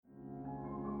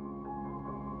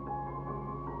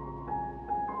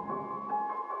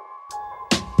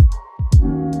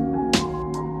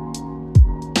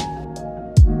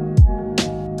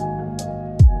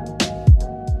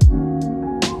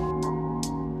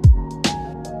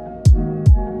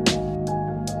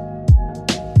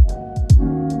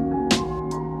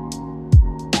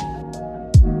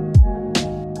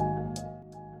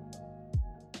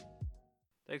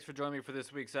for joining me for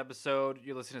this week's episode.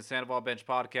 You're listening to Sandoval Bench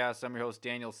Podcast. I'm your host,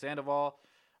 Daniel Sandoval.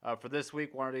 For this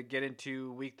week, wanted to get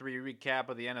into Week 3 recap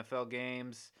of the NFL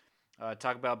games,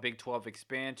 talk about Big 12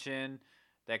 expansion.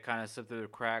 That kind of slipped through the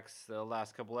cracks the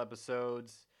last couple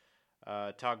episodes.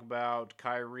 Talk about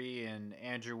Kyrie and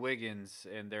Andrew Wiggins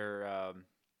and their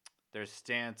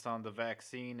stance on the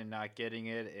vaccine and not getting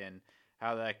it, and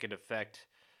how that could affect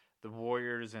the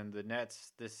Warriors and the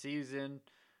Nets this season.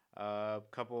 A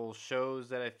couple shows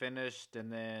that I finished, and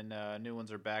then new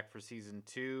ones are back for season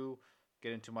 2.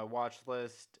 Get into my watch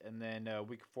list, and then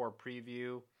week 4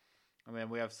 preview. And then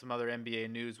we have some other NBA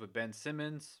news with Ben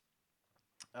Simmons.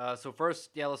 So first,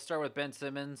 let's start with Ben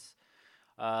Simmons.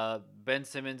 Ben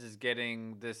Simmons is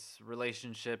getting this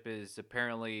relationship is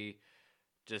apparently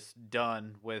just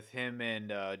done with him and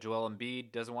Joel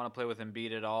Embiid. Doesn't want to play with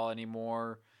Embiid at all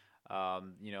anymore.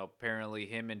 Apparently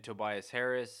him and Tobias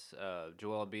Harris,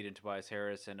 Joel Embiid and Tobias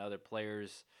Harris, and other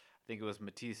players. I think it was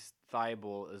Matisse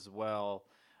Thybulle as well.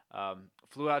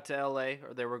 Flew out to LA,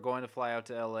 or they were going to fly out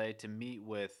to LA to meet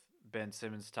with Ben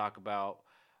Simmons, talk about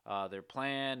their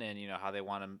plan and how they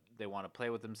want to play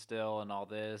with him still and all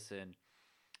this. And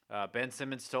Ben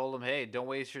Simmons told him, "Hey, don't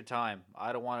waste your time.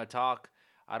 I don't want to talk.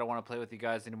 I don't want to play with you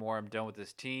guys anymore. I'm done with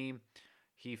this team."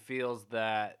 He feels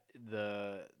that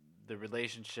the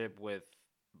relationship with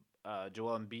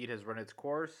Joel Embiid has run its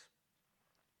course.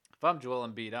 If I'm Joel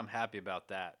Embiid, I'm happy about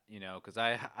that, because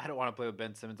I don't want to play with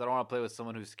Ben Simmons. I don't want to play with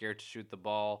someone who's scared to shoot the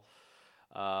ball.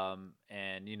 Joel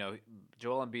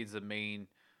Embiid's the main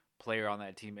player on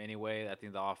that team anyway. I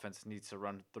think the offense needs to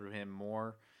run through him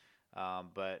more.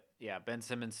 But Ben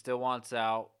Simmons still wants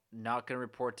out. Not going to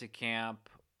report to camp.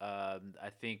 I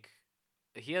think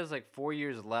he has like 4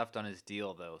 years left on his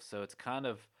deal though, so it's kind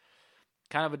of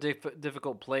a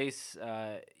difficult place.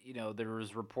 There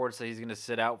was reports that he's going to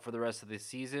sit out for the rest of the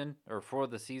season, or for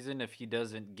the season, if he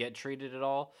doesn't get traded at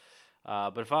all.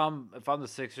 But if I'm the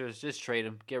Sixers, just trade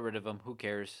him, get rid of him. Who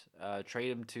cares? Trade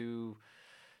him to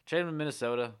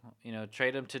Minnesota.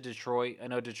 Trade him to Detroit. I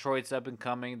know Detroit's up and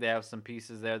coming. They have some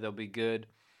pieces there. They'll be good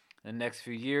in the next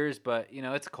few years. But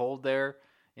it's cold there.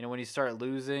 When you start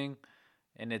losing,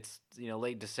 and it's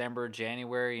late December,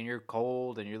 January, and you're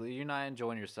cold and you're not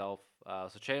enjoying yourself.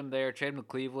 So trade him there. Trade him to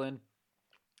Cleveland.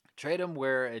 Trade him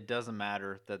where it doesn't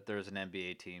matter that there's an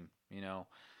NBA team.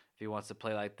 If he wants to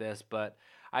play like this. But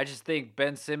I just think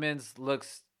Ben Simmons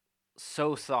looks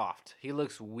so soft. He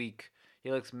looks weak.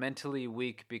 He looks mentally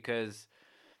weak because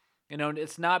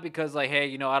it's not because like,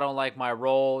 hey, I don't like my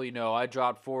role. I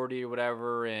dropped 40 or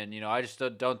whatever, and I just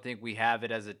don't think we have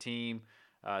it as a team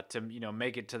to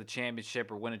make it to the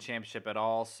championship or win a championship at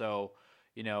all. So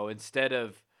instead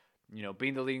of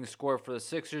being the leading scorer for the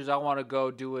Sixers, I want to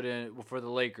go do it for the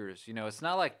Lakers. It's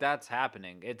not like that's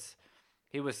happening.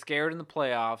 He was scared in the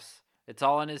playoffs. It's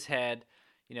all in his head.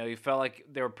 He felt like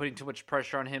they were putting too much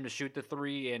pressure on him to shoot the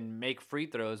three and make free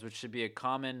throws, which should be a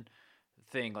common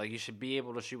thing. Like, you should be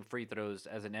able to shoot free throws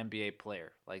as an NBA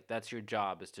player. Like, that's your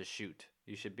job, is to shoot.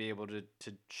 You should be able to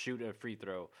shoot a free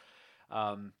throw.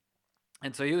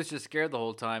 And so he was just scared the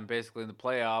whole time, basically, in the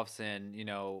playoffs. And,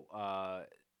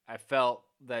 I felt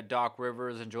that Doc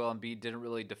Rivers and Joel Embiid didn't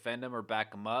really defend him or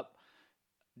back him up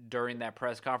during that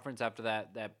press conference after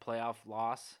that playoff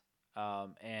loss.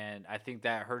 And I think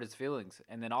that hurt his feelings.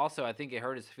 And then also, I think it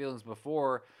hurt his feelings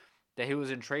before that he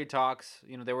was in trade talks.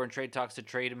 They were in trade talks to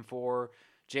trade him for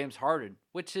James Harden,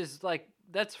 which is like,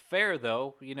 that's fair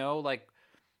though. Like,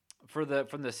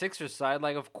 from the Sixers side,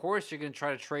 like, of course you're going to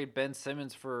try to trade Ben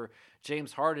Simmons for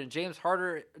James Harden. James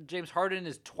Harden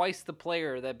is twice the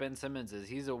player that Ben Simmons is.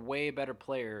 He's a way better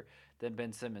player than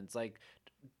Ben Simmons. Like,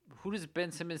 who does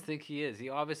Ben Simmons think he is? He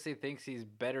obviously thinks he's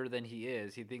better than he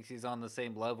is. He thinks he's on the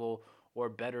same level or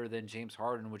better than James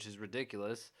Harden, which is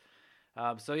ridiculous.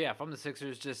 If I'm the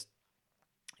Sixers, just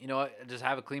just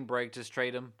have a clean break. Just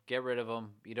trade him, get rid of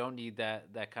him. You don't need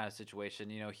that kind of situation.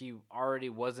 He already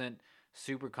wasn't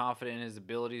super confident in his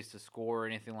abilities to score or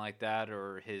anything like that,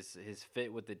 or his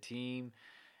fit with the team,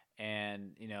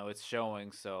 and it's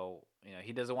showing. So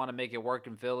he doesn't want to make it work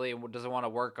in Philly, and doesn't want to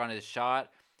work on his shot.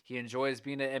 He enjoys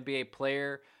being an NBA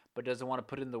player, but doesn't want to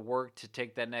put in the work to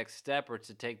take that next step or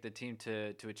to take the team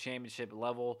to a championship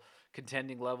level,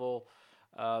 contending level.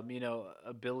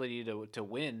 Ability to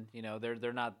win.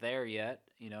 They're not there yet.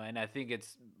 And I think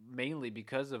it's mainly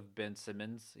because of Ben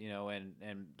Simmons.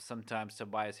 And sometimes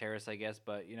Tobias Harris, I guess.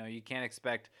 But you can't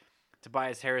expect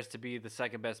Tobias Harris to be the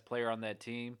second best player on that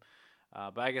team.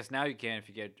 But I guess now you can if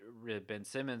you get rid of Ben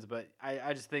Simmons. But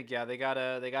I just think they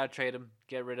gotta trade him,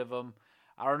 get rid of him.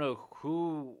 I don't know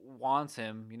who wants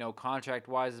him. Contract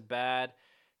wise is bad.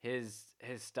 His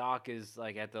stock is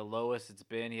like at the lowest it's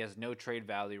been. He has no trade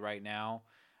value right now.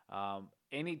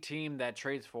 Any team that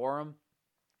trades for him,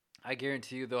 I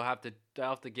guarantee you they'll have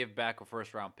to give back a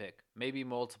first round pick, maybe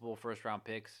multiple first round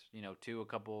picks. A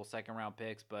couple second round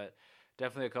picks, but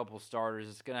definitely a couple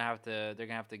starters. They're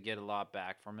gonna have to get a lot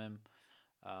back from him.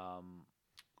 Um,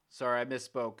 Sorry, I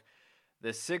misspoke.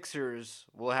 The Sixers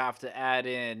will have to add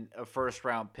in a first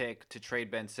round pick to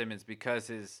trade Ben Simmons because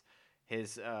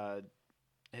his uh,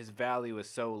 his value is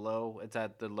so low. It's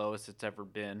at the lowest it's ever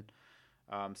been.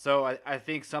 So I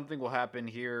think something will happen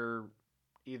here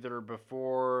either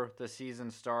before the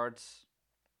season starts,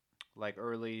 like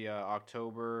early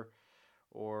October,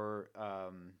 or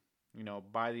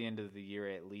by the end of the year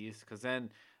at least, because then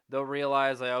they'll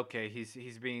realize like, okay,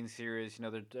 he's being serious.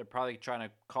 They're probably trying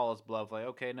to call his bluff, like,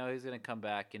 okay, no, he's gonna come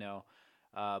back.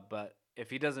 But if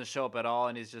he doesn't show up at all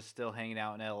and he's just still hanging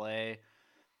out in L.A.,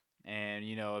 and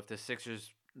if the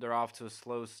Sixers, they're off to a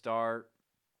slow start,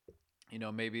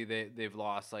 maybe they've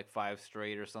lost like five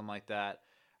straight or something like that.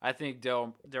 I think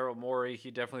Daryl Morey,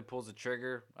 he definitely pulls the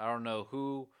trigger. I don't know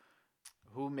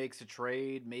who makes a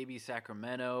trade. Maybe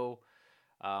Sacramento.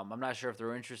 I'm not sure if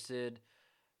they're interested.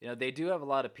 They do have a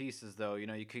lot of pieces though.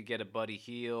 You could get a Buddy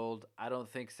Hield. I don't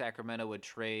think Sacramento would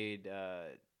trade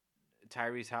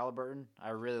Tyrese Halliburton. I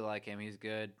really like him. He's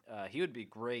good. He would be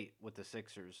great with the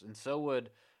Sixers, and so would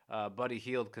Buddy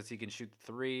Hield because he can shoot the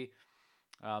three.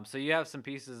 So you have some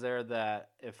pieces there that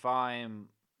if I'm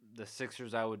the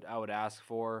Sixers, I would ask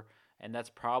for, and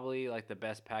that's probably like the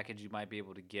best package you might be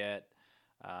able to get.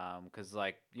 Because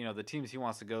the teams he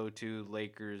wants to go to,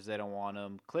 Lakers, they don't want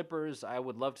him. Clippers, I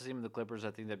would love to see him in the Clippers.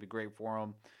 I think that'd be great for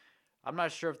him. I'm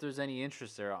not sure if there's any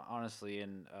interest there, honestly,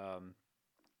 and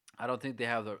I don't think they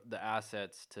have the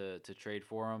assets to trade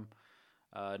for him.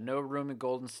 No room in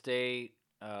Golden State.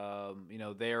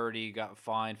 They already got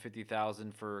fined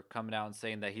 50,000 for coming out and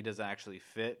saying that he doesn't actually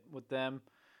fit with them,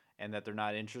 and that they're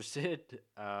not interested.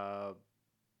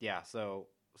 Yeah, so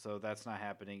that's not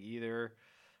happening either.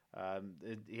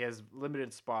 He has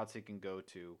limited spots he can go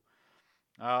to.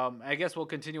 I guess we'll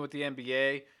continue with the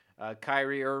NBA.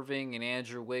 Kyrie Irving and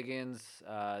Andrew Wiggins,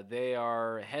 they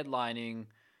are headlining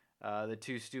the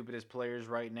two stupidest players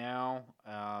right now.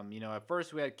 At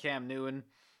first we had Cam Newton.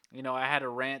 I had a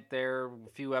rant there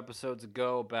a few episodes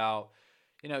ago about,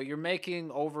 you're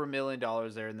making over $1 million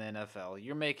there in the NFL.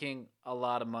 You're making a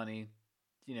lot of money,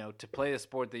 to play the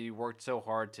sport that you worked so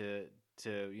hard to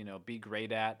be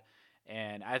great at.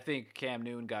 And I think Cam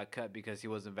Newton got cut because he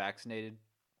wasn't vaccinated.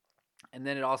 And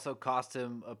then it also cost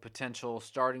him a potential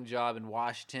starting job in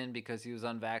Washington because he was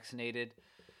unvaccinated.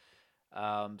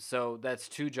 So that's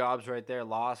two jobs right there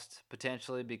lost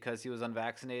potentially because he was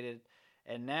unvaccinated.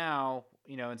 And now,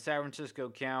 in San Francisco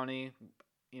County,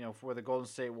 for the Golden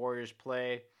State Warriors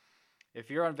play, if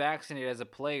you're unvaccinated as a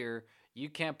player, you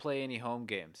can't play any home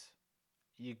games.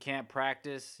 You can't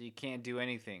practice. You can't do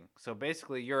anything. So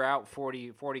basically, you're out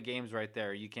 40 games right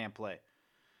there. You can't play.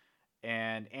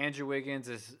 And Andrew Wiggins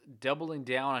is doubling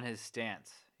down on his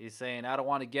stance. He's saying, I don't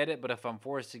want to get it, but if I'm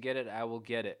forced to get it, I will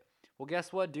get it. Well,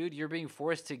 guess what, dude? You're being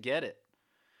forced to get it.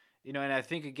 And I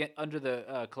think, again, under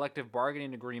the collective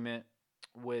bargaining agreement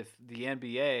with the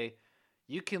NBA,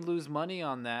 you can lose money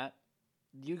on that.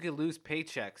 You can lose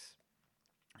paychecks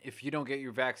if you don't get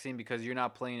your vaccine because you're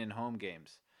not playing in home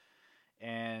games.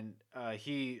 And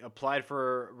he applied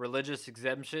for religious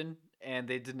exemption, and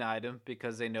they denied him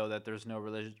because they know that there's no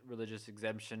religious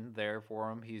exemption there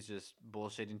for him. He's just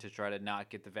bullshitting to try to not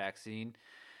get the vaccine.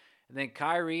 And then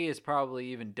Kyrie is probably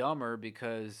even dumber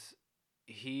because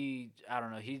I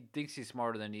don't know, he thinks he's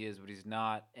smarter than he is, but he's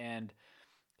not. And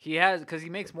because he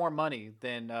makes more money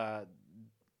than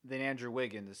Andrew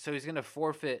Wiggins, so he's gonna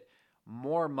forfeit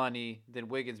more money than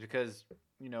Wiggins because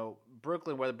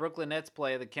Brooklyn, where the Brooklyn Nets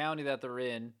play, the county that they're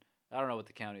in, I don't know what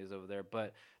the county is over there,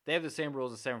 but they have the same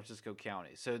rules as San Francisco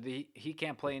County. So he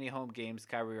can't play any home games.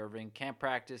 Kyrie Irving can't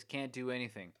practice, can't do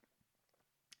anything.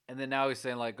 And then now he's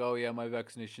saying like, oh yeah, my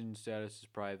vaccination status is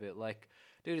private. Like,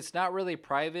 dude, it's not really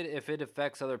private if it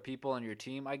affects other people on your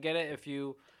team. I get it if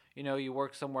you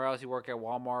work somewhere else, you work at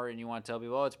Walmart, and you want to tell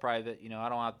people, oh, it's private. I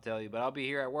don't have to tell you, but I'll be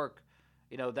here at work.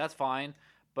 That's fine.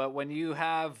 But when you're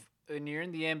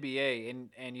in the NBA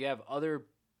and you have other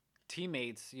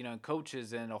teammates, and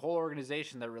coaches and a whole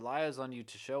organization that relies on you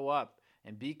to show up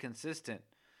and be consistent,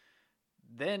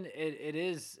 then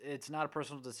it's not a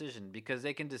personal decision because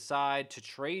they can decide to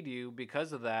trade you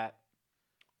because of that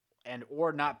and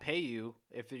or not pay you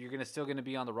if you're still going to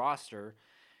be on the roster.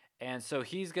 And so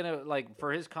he's going to, like,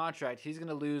 for his contract, he's going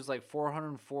to lose like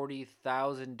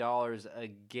 $440,000 a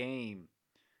game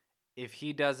if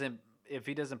he doesn't if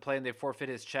he doesn't play and they forfeit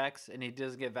his checks and he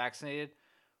doesn't get vaccinated,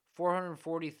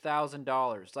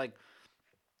 $440,000. Like,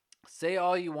 say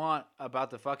all you want about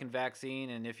the fucking vaccine,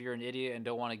 and if you're an idiot and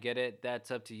don't want to get it,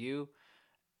 that's up to you.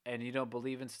 And you don't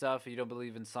believe in stuff, you don't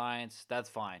believe in science, that's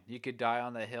fine. You could die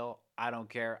on that hill. I don't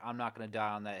care. I'm not going to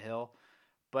die on that hill.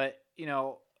 But,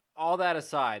 all that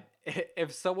aside,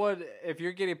 if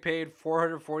you're getting paid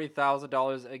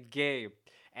 $440,000 a game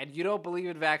and you don't believe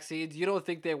in vaccines, you don't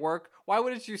think they work, why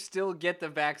wouldn't you still get the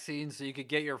vaccine so you could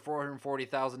get your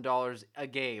 $440,000 a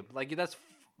game? Like, that's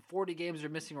 40 games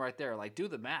you're missing right there. Like, do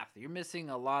the math. You're missing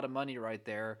a lot of money right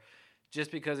there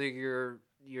just because of your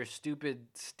stupid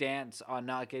stance on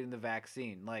not getting the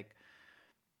vaccine. Like,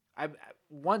 I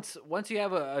once you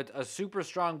have a super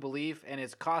strong belief and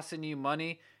it's costing you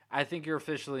money, I think you're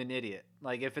officially an idiot.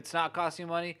 Like, if it's not costing you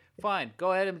money, fine.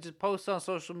 Go ahead and just post on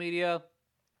social media,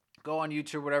 go on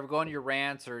YouTube, whatever, go on your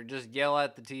rants or just yell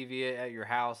at the TV at your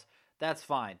house. That's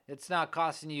fine. It's not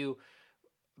costing you,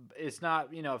 it's not,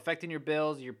 affecting your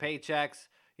bills, your paychecks.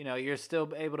 You're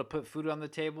still able to put food on the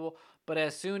table. But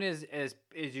as soon as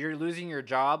you're losing your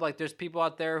job, like, there's people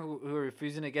out there who are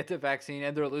refusing to get the vaccine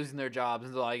and they're losing their jobs,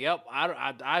 and they're like, "Yep,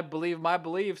 I believe my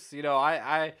beliefs.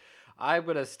 I'm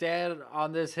gonna stand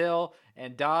on this hill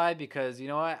and die because you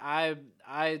know what,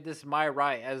 this is my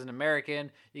right as an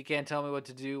American. You can't tell me what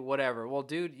to do, whatever." Well,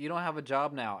 dude, you don't have a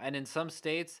job now, and in some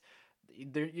states,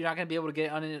 you're not gonna be able to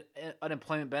get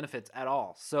unemployment benefits at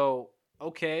all. So,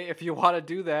 okay, if you want to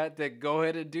do that, then go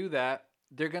ahead and do that.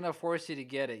 They're going to force you to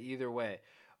get it either way.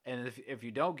 And if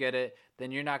you don't get it,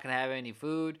 then you're not going to have any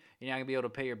food. You're not going to be able to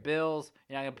pay your bills.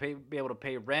 You're not going to be able to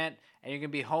pay rent. And you're going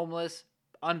to be homeless,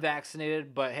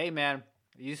 unvaccinated. But hey, man,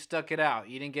 you stuck it out.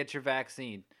 You didn't get your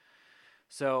vaccine.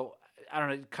 So, I don't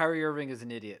know. Kyrie Irving is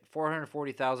an idiot.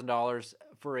 $440,000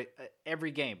 for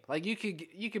every game. Like, you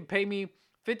could pay me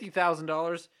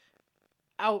 $50,000.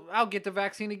 I'll get the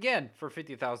vaccine again for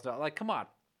 $50,000. Like, come on.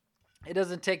 It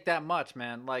doesn't take that much,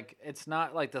 man. Like, it's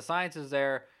not like the science is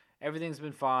there. Everything's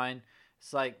been fine.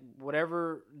 It's like,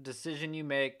 whatever decision you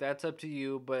make, that's up to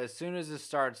you. But as soon as it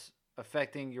starts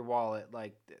affecting your wallet,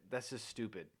 like, that's just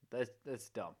stupid. That's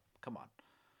dumb. Come on.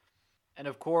 And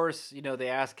of course, they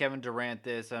asked Kevin Durant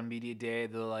this on media day.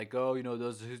 They're like, "Oh,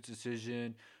 this is his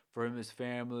decision for him, his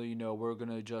family. We're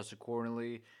gonna adjust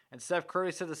accordingly." And Steph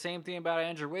Curry said the same thing about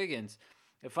Andrew Wiggins.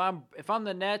 If I'm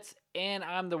the Nets and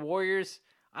I'm the Warriors,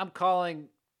 I'm calling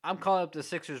up the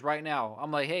Sixers right now.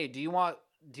 I'm like, "Hey, do you want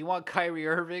Kyrie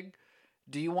Irving?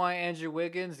 Do you want Andrew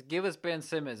Wiggins? Give us Ben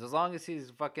Simmons. As long as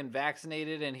he's fucking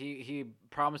vaccinated and he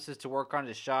promises to work on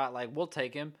his shot, like, we'll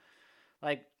take him."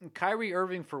 Like, Kyrie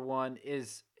Irving, for one,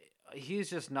 he's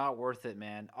just not worth it,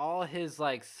 man. All his,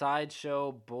 like,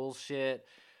 sideshow bullshit,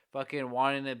 fucking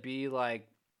wanting to be, like,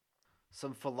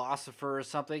 some philosopher or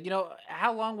something.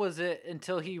 How long was it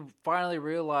until he finally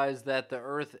realized that the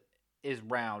earth is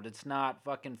round? It's not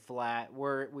fucking flat.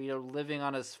 We are living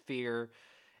on a sphere.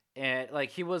 And,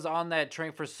 like, he was on that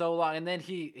train for so long, and then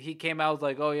he came out with,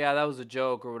 like, "Oh yeah, that was a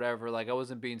joke," or whatever. Like, I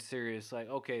wasn't being serious. Like,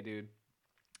 okay, dude.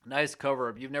 Nice cover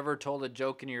up. You've never told a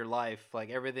joke in your life.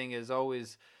 Like, everything is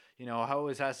always,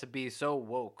 always has to be so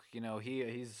woke.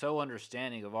 He's so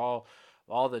understanding of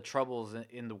all the troubles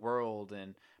in the world.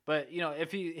 And but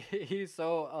if he's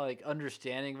so, like,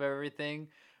 understanding of everything,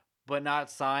 but not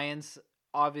science,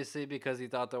 obviously, because he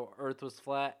thought the Earth was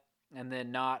flat, and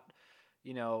then not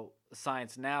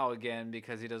science now again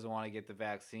because he doesn't want to get the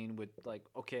vaccine. With, like,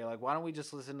 okay, like, why don't we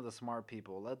just listen to the smart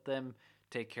people? Let them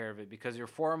take care of it, because your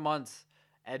 4 months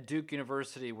at Duke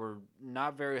University were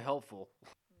not very helpful.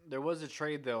 There was a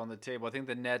trade, though, on the table. I think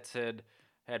the Nets had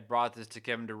brought this to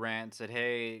Kevin Durant, said,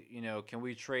 "Hey, can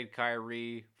we trade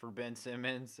Kyrie for Ben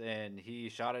Simmons?" And he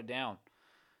shot it down.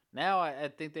 Now I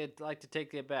think they'd like to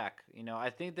take it back.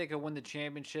 I think they could win the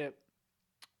championship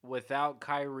without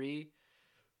Kyrie,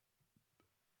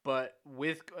 but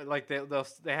with, like, they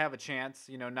have a chance.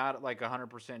 Not like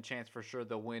 100% chance for sure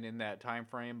they'll win in that time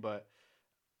frame, but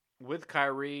with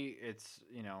Kyrie, it's,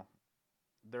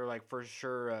 they're, like, for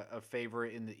sure a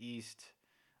favorite in the East,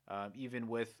 even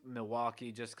with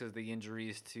Milwaukee, just because the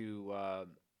injuries to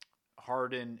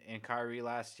Harden and Kyrie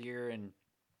last year, and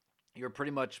you're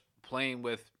pretty much playing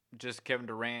with just Kevin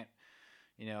Durant,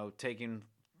 taking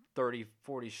 30,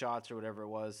 40 shots or whatever it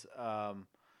was.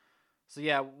 So,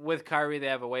 yeah, with Kyrie, they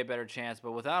have a way better chance.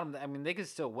 But without him, I mean, they could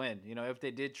still win. If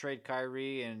they did trade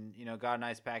Kyrie and, got a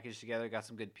nice package together, got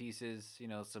some good pieces,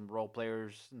 some role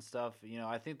players and stuff,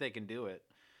 I think they can do it.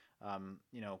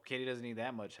 Katie doesn't need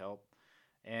that much help.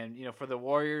 And, for the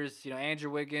Warriors, Andrew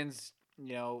Wiggins,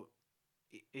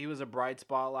 he was a bright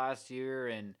spot last year,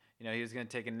 and, he was going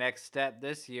to take a next step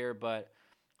this year. But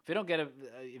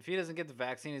if he doesn't get the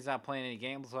vaccine, he's not playing any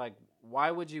games. Like,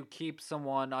 why would you keep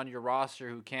someone on your roster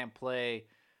who can't play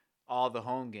all the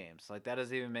home games? Like, that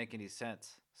doesn't even make any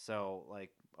sense. So,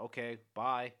 like, okay,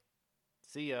 bye,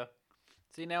 see ya.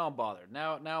 See, now I'm bothered.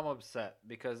 Now I'm upset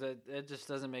because it just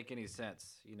doesn't make any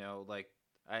sense. Like,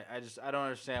 I don't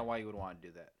understand why you would want to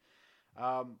do that.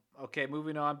 Okay,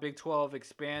 moving on. Big 12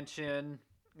 expansion.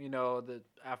 The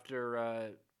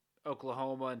after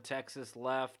Oklahoma and Texas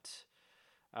left.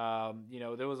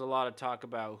 There was a lot of talk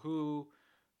about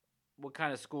what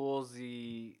kind of schools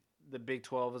the Big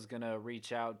 12 is going to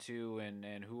reach out to,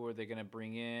 and who are they going to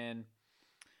bring in.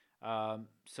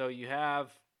 So you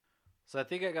have, so I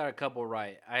think I got a couple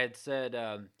right. I had said,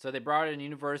 so they brought in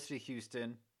University of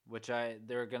Houston, which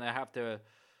they're going to have to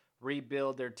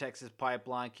rebuild their Texas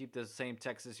pipeline, keep the same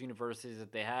Texas universities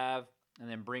that they have, and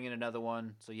then bring in another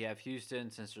one. So you have Houston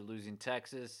since they're losing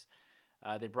Texas.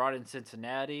 They brought in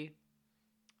Cincinnati,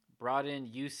 brought in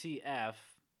UCF,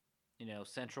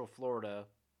 Central Florida,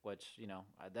 which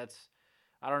that's,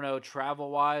 I don't know,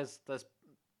 travel wise, that's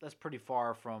pretty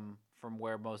far from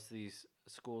where most of these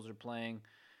schools are playing.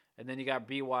 And then you got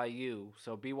BYU.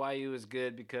 So BYU is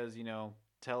good because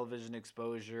television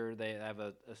exposure. They have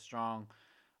a strong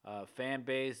fan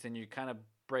base, and you kind of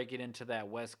break it into that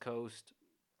West Coast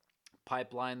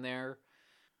pipeline there.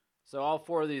 So all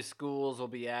four of these schools will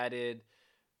be added.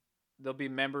 They'll be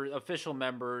official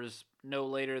members, no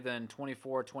later than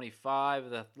 24, 25 of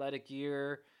the athletic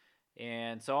year.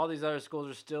 And so all these other schools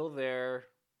are still there.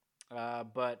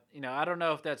 But I don't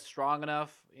know if that's strong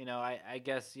enough. I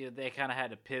guess they kind of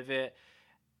had to pivot,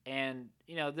 and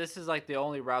this is like the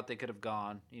only route they could have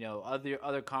gone.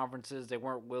 Other conferences, they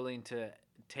weren't willing to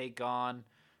take on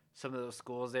some of those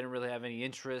schools. They didn't really have any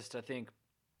interest. I think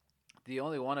the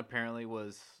only one apparently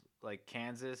was like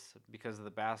Kansas because of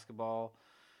the basketball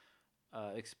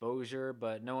exposure,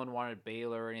 but no one wanted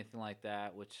Baylor or anything like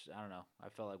that, which I don't know. I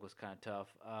felt like was kind of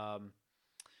tough.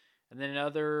 And then in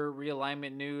other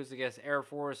realignment news, I guess Air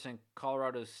Force and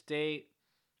Colorado State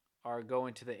are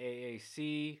going to the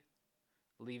AAC,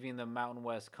 leaving the Mountain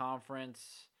West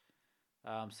Conference.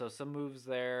 So some moves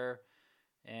there.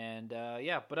 And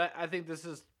yeah, but I think this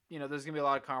is, there's going to be a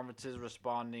lot of conferences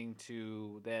responding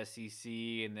to the SEC.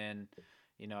 And then,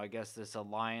 I guess this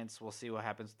alliance, we'll see what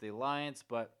happens to the alliance.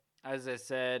 But as I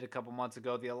said a couple months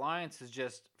ago, the alliance is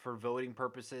just for voting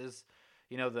purposes.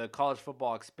 The college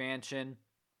football expansion,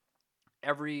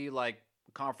 every like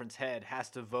conference head has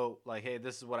to vote like, hey,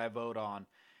 this is what I vote on.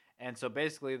 And so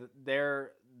basically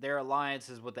their alliance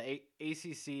is with the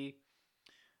ACC,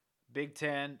 Big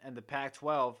 10, and the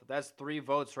Pac-12. That's 3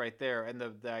 votes right there. And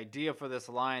the idea for this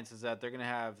alliance is that they're going to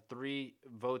have 3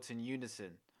 votes in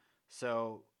unison.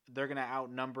 So they're going to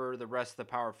outnumber the rest of the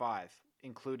Power 5,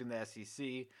 including the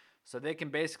SEC. So they can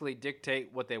basically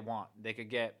dictate what they want. They could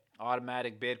get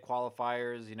automatic bid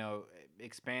qualifiers,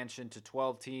 expansion to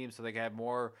 12 teams so they can have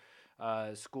more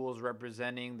schools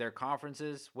representing their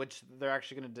conferences, which they're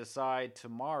actually going to decide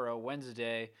tomorrow,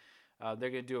 Wednesday. They're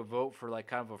going to do a vote for like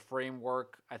kind of a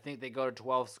framework. I think they go to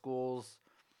 12 schools,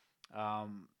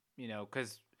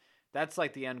 because that's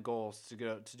like the end goal is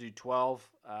to do 12.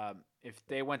 If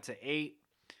they went to 8,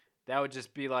 that would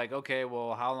just be like, okay,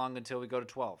 well, how long until we go to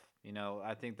 12?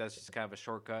 I think that's just kind of a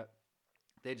shortcut.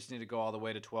 They just need to go all the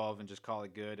way to 12 and just call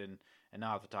it good and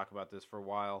not have to talk about this for a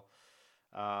while.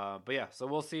 But yeah, so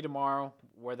we'll see tomorrow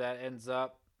where that ends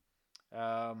up.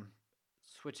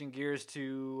 Switching gears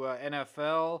to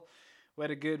NFL, we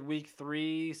had a good week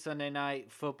 3. Sunday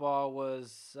night football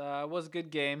was a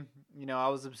good game. I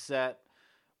was upset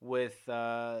with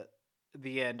the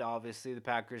end. Obviously, the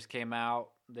Packers came out.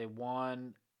 They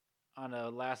won on a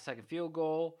last second field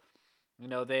goal. The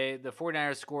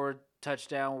 49ers scored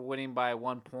touchdown, winning by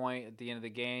 1 point at the end of the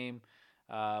game.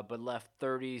 But left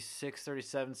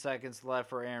 37 seconds left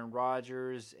for Aaron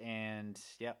Rodgers. And,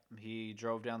 yep, he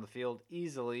drove down the field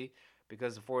easily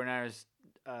because the 49ers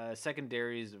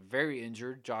secondary is very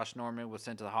injured. Josh Norman was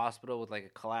sent to the hospital with like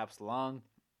a collapsed lung,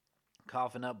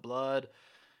 coughing up blood.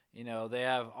 They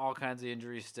have all kinds of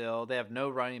injuries still. They have no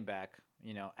running back,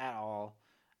 at all.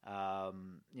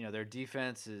 Their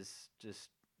defense is just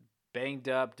banged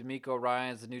up. D'Amico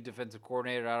Ryan's the new defensive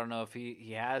coordinator. I don't know if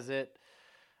he has it.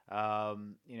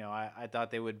 I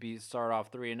thought they would start off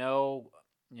 3-0.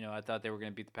 I thought they were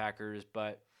going to beat the Packers,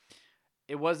 but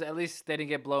it was, at least they didn't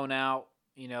get blown out.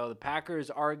 The Packers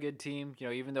are a good team.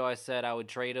 Even though I said I would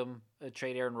trade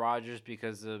Aaron Rodgers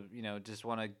because of, just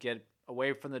want to get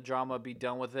away from the drama, be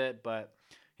done with it. But,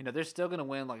 they're still going to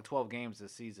win like 12 games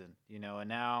this season, and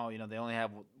now, they only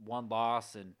have 1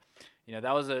 loss. And,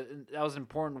 that was an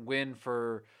important win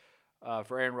for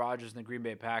for Aaron Rodgers and the Green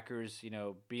Bay Packers,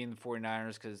 being the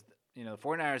 49ers, because, the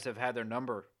 49ers have had their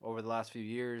number over the last few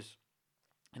years.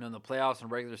 In the playoffs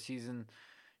and regular season,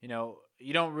 you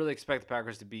don't really expect the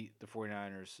Packers to beat the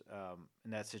 49ers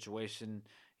in that situation.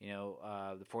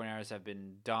 The 49ers have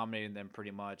been dominating them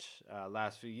pretty much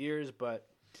last few years, but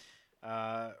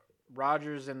uh,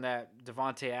 Rodgers and that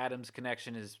Devontae Adams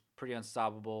connection is pretty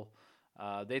unstoppable.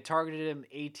 They targeted him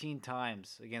 18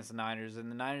 times against the Niners,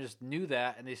 and the Niners knew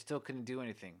that, and they still couldn't do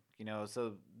anything.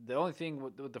 So the only thing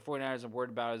with the 49ers I'm worried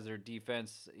about is their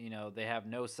defense. They have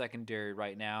no secondary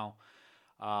right now.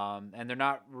 And they're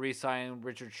not re-signing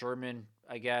Richard Sherman,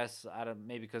 I guess. I don't,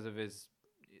 maybe because of his,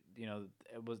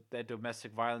 it was that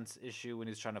domestic violence issue when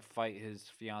he's trying to fight his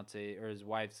fiance or his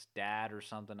wife's dad or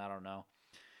something. I don't know.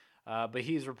 But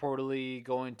he's reportedly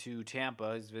going to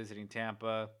Tampa. He's visiting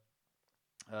Tampa.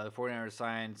 The 49ers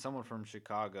signed someone from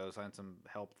Chicago, signed some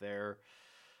help there.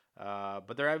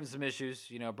 But they're having some issues.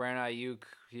 Brandon Ayuk,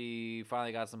 he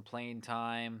finally got some playing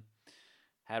time.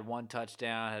 Had one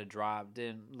touchdown, had a drop,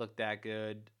 didn't look that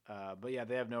good. But yeah,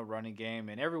 they have no running game,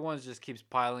 and everyone just keeps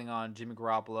piling on Jimmy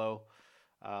Garoppolo.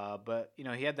 But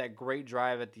he had that great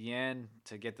drive at the end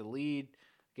to get the lead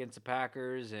against the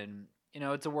Packers, and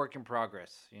it's a work in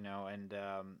progress. And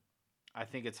I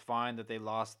think it's fine that they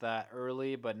lost that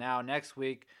early, but now next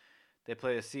week they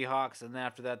play the Seahawks, and then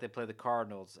after that they play the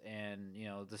Cardinals. And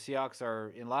the Seahawks are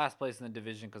in last place in the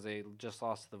division because they just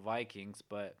lost to the Vikings,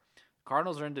 but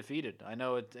Cardinals are undefeated. I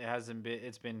know it hasn't been.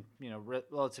 It's been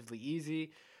relatively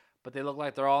easy, but they look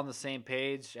like they're all on the same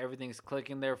page. Everything's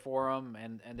clicking there for them,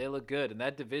 and they look good. And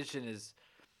that division is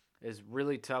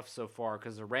really tough so far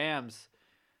because the Rams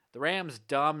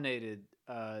dominated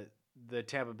the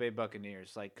Tampa Bay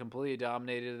Buccaneers, like completely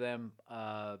dominated them.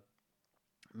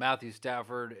 Matthew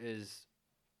Stafford is,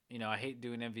 I hate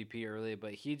doing MVP early,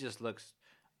 but he just looks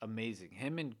amazing.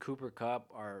 Him and Cooper Cup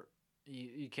are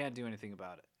you can't do anything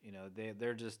about it.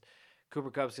 They're just Cooper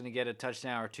Cup's going to get a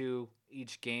touchdown or two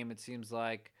each game. It seems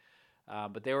like,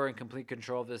 but they were in complete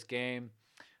control of this game.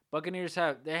 Buccaneers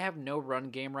have no run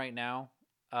game right now.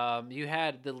 You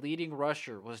had the leading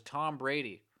rusher was Tom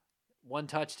Brady, one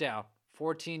touchdown,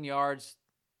 14 yards,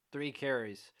 3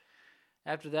 carries.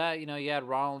 After that, you had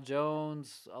Ronald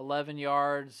Jones, 11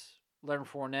 yards, Leonard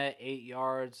Fournette, 8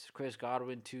 yards, Chris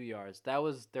Godwin, 2 yards. That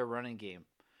was their running game.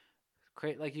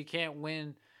 Like you can't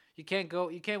win. You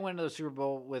can't win the Super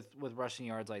Bowl with rushing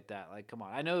yards like that. Like, come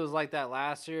on. I know it was like that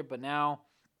last year, but now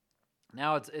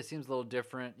it seems a little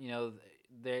different.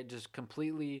 They just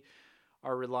completely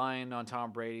are relying on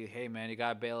Tom Brady. Hey man, you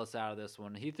gotta bail us out of this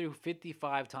one. He threw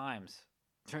 55 times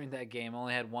during that game,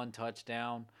 only had one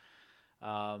touchdown.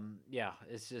 Yeah,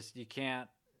 it's just you can't.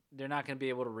 They're not gonna be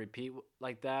able to repeat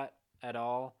like that at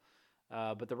all.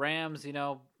 But the Rams,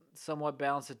 somewhat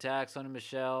balanced attack. Sonny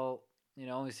Michelle,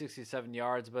 only 67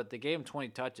 yards, but they gave him 20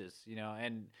 touches,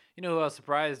 and who I was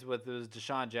surprised with was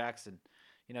Deshaun Jackson.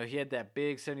 He had that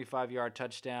big 75-yard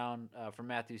touchdown from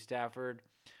Matthew Stafford.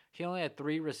 He only had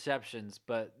 3 receptions,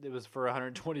 but it was for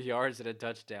 120 yards and a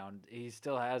touchdown. He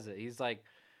still has it. He's like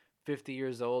 50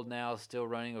 years old now, still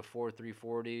running a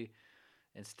 4.340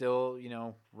 and still,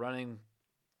 running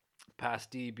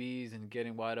past DBs and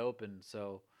getting wide open.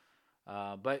 So,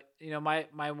 but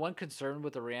my one concern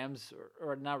with the Rams,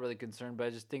 or not really concerned, but I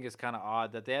just think it's kind of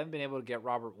odd that they haven't been able to get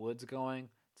Robert Woods going.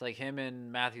 It's like him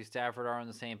and Matthew Stafford are on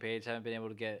the same page. Haven't been able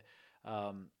to get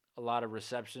a lot of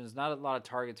receptions, not a lot of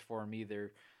targets for him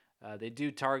either. They do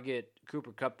target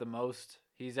Cooper Cup the most.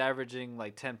 He's averaging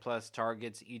like 10 plus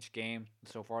targets each game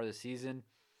so far this season.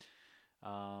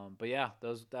 But yeah,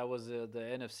 that was the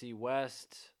NFC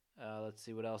West. Let's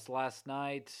see what else. Last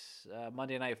night,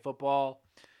 Monday Night Football,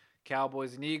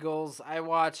 Cowboys and Eagles. I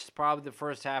watched probably the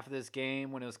first half of this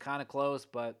game when it was kind of close,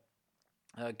 but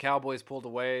Cowboys pulled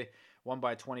away, won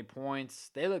by 20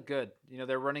 points. They look good.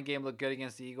 Their running game looked good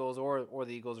against the Eagles, or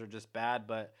the Eagles are just bad,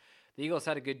 but the Eagles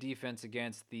had a good defense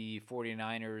against the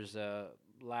 49ers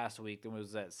last week. It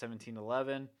was at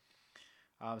 17-11.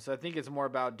 So I think it's more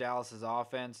about Dallas's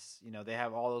offense. They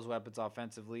have all those weapons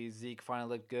offensively. Zeke finally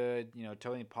looked good.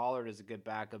 Tony Pollard is a good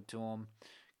backup to him.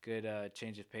 Good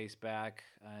change of pace back.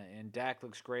 And Dak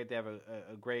looks great. They have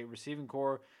a great receiving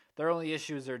core. Their only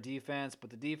issue is their defense, but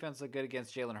the defense looked good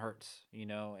against Jalen Hurts.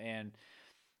 And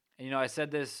I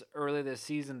said this earlier this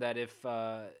season that if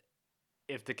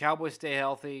the Cowboys stay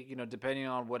healthy, depending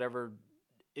on whatever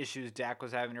issues Dak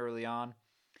was having early on,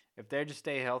 if they just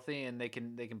stay healthy and they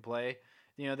can play,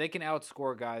 they can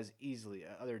outscore guys easily,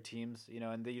 other teams,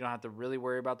 and you don't have to really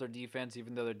worry about their defense,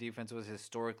 even though their defense was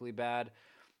historically bad.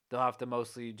 They'll have to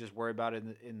mostly just worry about it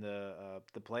in the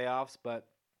playoffs. But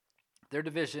their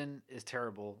division is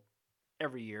terrible,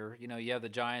 every year. You have the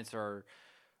Giants are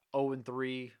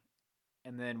 0-3,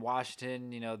 and then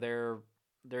Washington,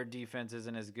 their defense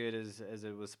isn't as good as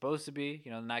it was supposed to be.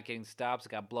 Not getting stops,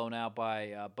 got blown out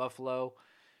by Buffalo,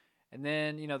 and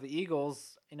then the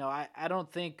Eagles. I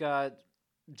don't think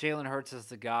Jalen Hurts is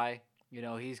the guy.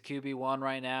 He's QB1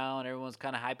 right now, and everyone's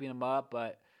kind of hyping him up,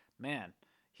 but man,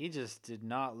 he just did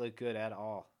not look good at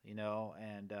all.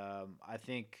 And I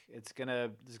think there's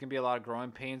gonna be a lot of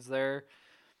growing pains there.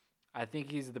 I think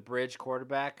he's the bridge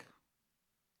quarterback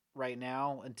right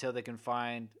now until they can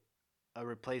find a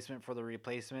replacement for the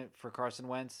replacement for Carson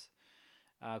Wentz.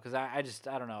 Because I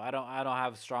don't know. I don't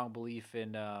have strong belief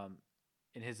in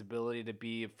his ability to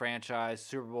be a franchise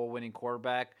Super Bowl winning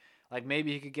quarterback. Like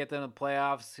maybe he could get them in the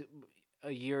playoffs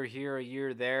a year here, a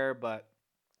year there, but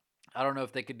I don't know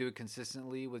if they could do it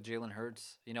consistently with Jalen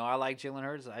Hurts. I like Jalen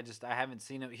Hurts. I haven't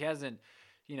seen him. He hasn't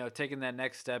taken that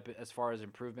next step as far as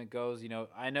improvement goes.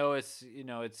 I know it's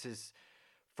his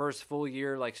first full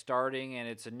year like starting, and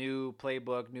it's a new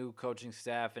playbook, new coaching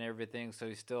staff and everything, so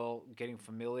he's still getting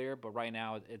familiar, but right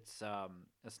now it's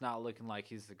not looking like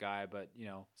he's the guy, but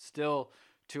still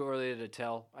too early to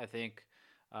tell, I think.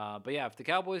 But yeah, if the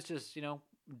Cowboys just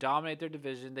dominate their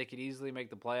division, they could easily make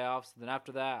the playoffs. Then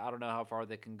after that, I don't know how far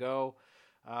they can go.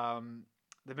 um,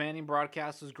 the Manning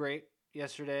broadcast was great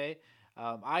yesterday.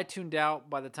 I tuned out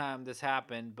by the time this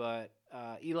happened, but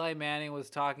Eli Manning was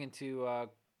talking to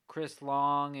Chris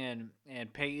Long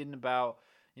and Peyton about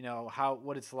how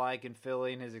what it's like in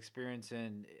Philly and his experience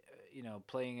in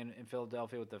playing in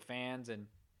Philadelphia with the fans, and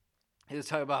he was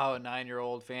talking about how a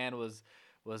 9-year-old fan was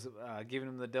giving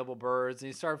him the double birds, and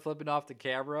he started flipping off the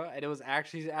camera, and it was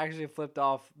actually flipped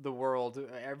off the world,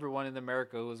 everyone in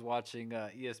America who was watching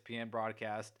ESPN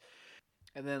broadcast.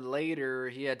 And then later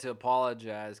he had to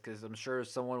apologize because I'm sure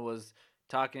someone was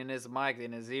talking in his mic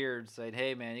in his ear and saying,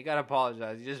 "Hey man, you gotta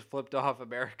apologize. You just flipped off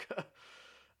America."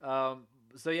 um,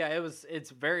 so yeah,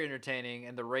 it's very entertaining,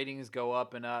 and the ratings go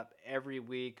up and up every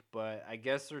week. But I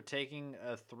guess they're taking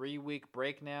a 3-week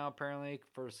break now, apparently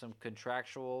for some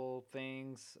contractual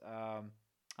things.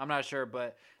 I'm not sure,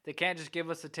 but they can't just give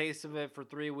us a taste of it for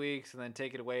 3 weeks and then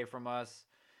take it away from us.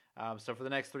 So for the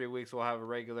next 3 weeks, we'll have a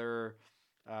regular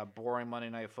boring Monday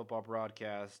Night Football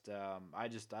broadcast. I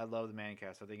love the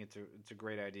Mancast. I think it's a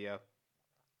great idea,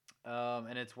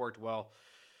 and it's worked well.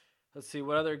 Let's see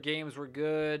what other games were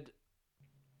good.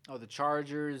 Oh, the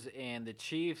Chargers and the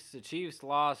Chiefs. The Chiefs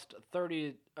lost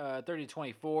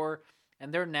 30-24,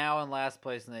 and they're now in last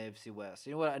place in the AFC West.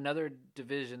 You know what? Another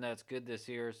division that's good this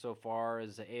year so far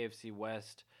is the AFC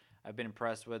West. I've been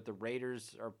impressed with. The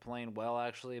Raiders are playing well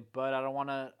actually, but I don't want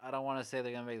to say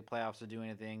they're gonna make the playoffs or do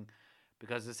anything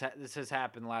because this has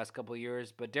happened the last couple of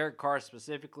years. But Derek Carr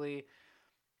specifically,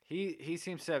 he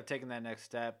seems to have taken that next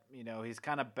step. He's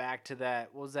kind of back to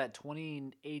that. What was that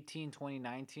 2018,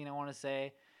 2019? I want to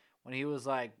say when he was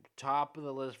like top of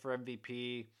the list for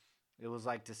MVP. It was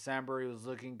like December. He was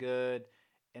looking good,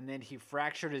 and then he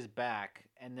fractured his back.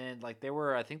 And then like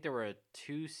I think they were a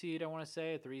 2 seed. I want to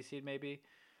say a 3 seed maybe.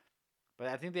 But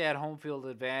I think they had home field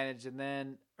advantage, and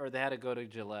then or they had to go to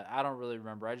Gillette. I don't really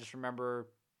remember. I just remember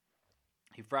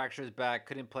he fractured his back,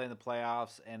 couldn't play in the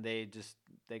playoffs, and they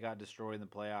got destroyed in the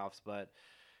playoffs. But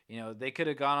they could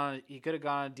have gone on. He could have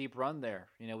gone on a deep run there.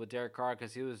 With Derek Carr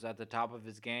because he was at the top of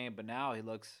his game. But now he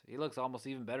looks almost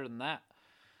even better than that.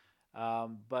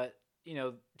 But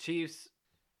Chiefs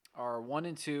are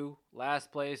 1-2,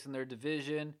 last place in their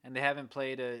division, and they haven't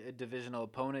played a divisional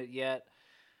opponent yet.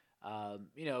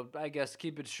 I guess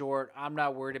keep it short. I'm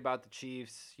not worried about the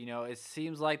Chiefs. It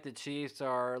seems like the Chiefs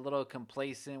are a little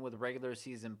complacent with regular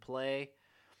season play.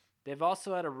 They've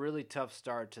also had a really tough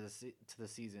start to the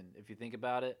season, if you think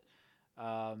about it.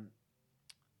 Um,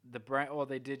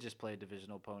 they did just play a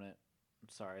divisional opponent. I'm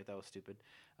sorry, that was stupid.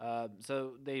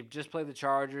 So they just played the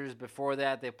Chargers. Before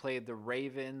that, they played the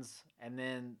Ravens, and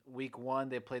then week 1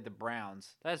 they played the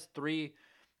Browns. That's three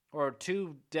or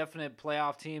two definite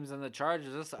playoff teams, and the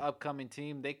Chargers. This is an upcoming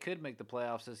team. They could make the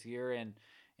playoffs this year, and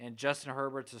Justin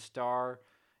Herbert's a star.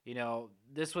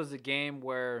 This was a game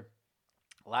where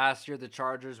last year the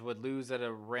Chargers would lose at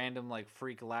a random like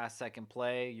freak last second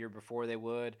play. Year before they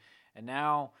would, and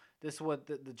now this is what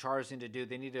the Chargers need to do.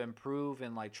 They need to improve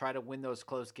and like try to win those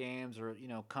close games, or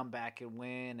come back and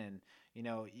win. And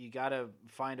you got to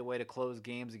find a way to close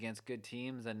games against good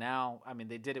teams. And now, I mean,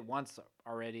 they did it once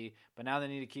already, but now they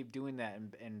need to keep doing that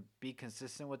and be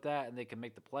consistent with that, and they can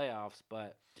make the playoffs.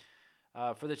 But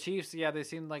for the Chiefs, yeah, they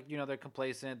seem like they're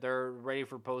complacent. They're ready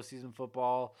for postseason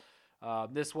football.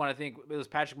 This one, I think it was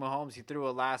Patrick Mahomes. He threw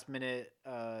a last minute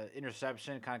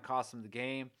interception, kind of cost him the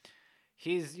game.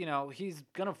 he's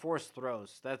gonna force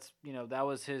throws. That's that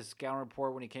was his scouting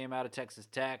report when he came out of Texas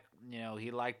Tech.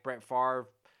 He liked Brett Favre.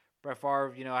 Brett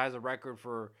Favre, has a record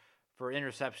for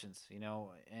interceptions.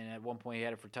 And at one point he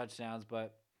had it for touchdowns.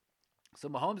 But so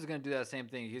Mahomes is gonna do that same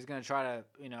thing. He's gonna try to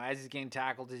as he's getting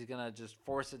tackled, he's gonna just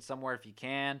force it somewhere if he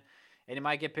can. And he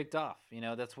might get picked off.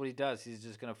 That's what he does. He's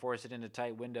just going to force it into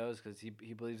tight windows because he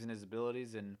believes in his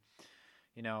abilities. And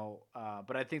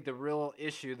but I think the real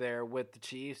issue there with the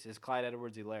Chiefs is Clyde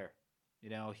Edwards-Helaire.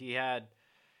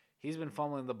 He's been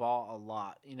fumbling the ball a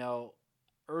lot.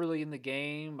 Early in the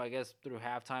game, I guess through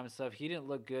halftime and stuff, he didn't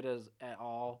look good at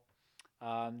all.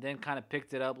 Then kind of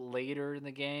picked it up later in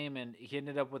the game, and he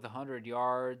ended up with 100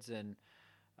 yards. And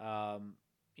I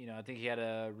think he had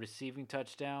a receiving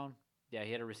touchdown. Yeah,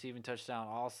 he had a receiving touchdown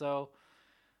also.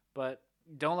 But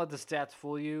don't let the stats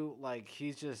fool you. Like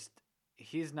he's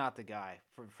not the guy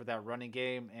for that running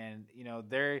game. And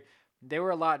they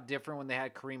were a lot different when they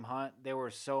had Kareem Hunt. They were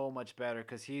so much better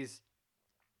because he's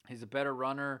a better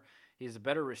runner. He's a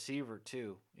better receiver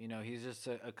too. He's just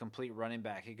a complete running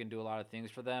back. He can do a lot of things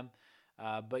for them.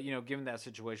 But given that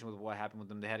situation with what happened with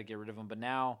them, they had to get rid of him. But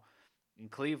now in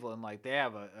Cleveland, like they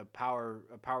have a power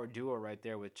duo right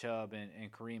there with Chubb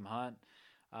and Kareem Hunt.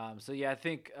 So yeah, I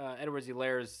think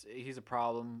Edwards-Helaire he's a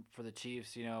problem for the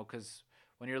Chiefs. Because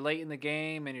when you're late in the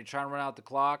game and you're trying to run out the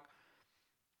clock,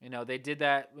 they did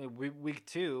that week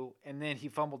 2, and then he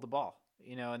fumbled the ball.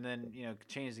 And then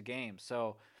changed the game.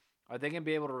 So are they going to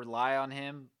be able to rely on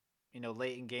him?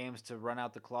 Late in games to run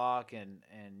out the clock and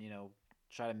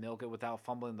try to milk it without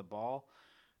fumbling the ball.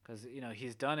 Because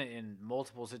he's done it in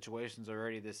multiple situations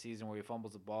already this season where he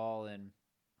fumbles the ball, and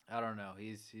I don't know,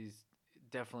 he's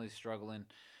definitely struggling.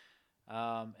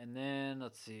 And then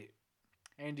let's see,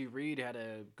 Andy Reid had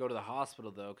to go to the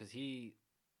hospital though because he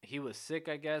was sick.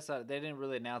 I guess they didn't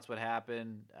really announce what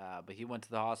happened, but he went to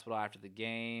the hospital after the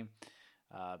game.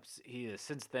 He has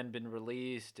since then been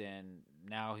released, and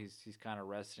now he's kind of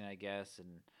resting, I guess,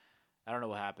 and I don't know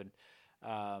what happened.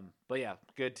 But yeah,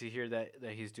 good to hear that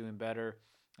he's doing better.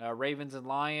 Ravens and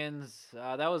Lions,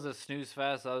 that was a snooze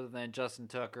fest other than Justin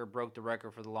Tucker broke the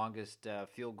record for the longest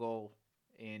field goal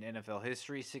in NFL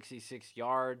history, 66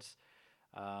 yards.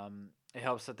 It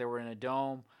helps that they were in a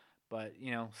dome, but,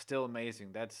 still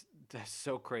amazing. That's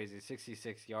so crazy,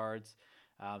 66 yards.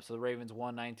 So the Ravens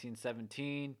won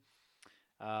 19-17.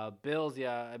 Bills,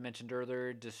 yeah, I mentioned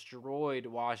earlier, destroyed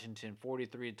Washington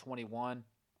 43-21.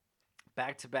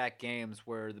 Back-to-back games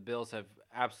where the Bills have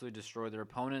absolutely destroyed their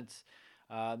opponents.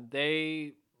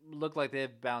 They look like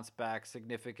they've bounced back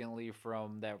significantly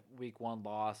from that Week 1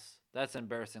 loss. That's an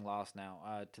embarrassing loss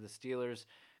now to the Steelers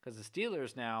because the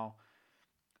Steelers now,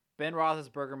 Ben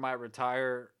Roethlisberger might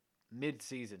retire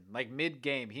mid-season, like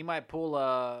mid-game. He might pull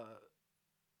was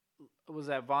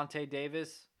that Vontae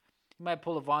Davis? He might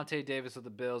pull a Vontae Davis with the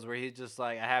Bills where he's just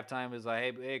like at halftime is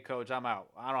like, hey, coach, I'm out.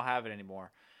 I don't have it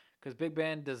anymore. Because Big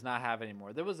Ben does not have it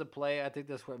anymore. There was a play, I think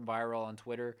this went viral on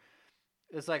Twitter.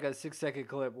 It's like a 6-second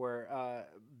clip where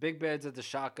Big Ben's at the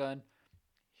shotgun.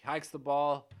 He hikes the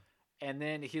ball, and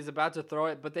then he's about to throw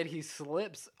it, but then he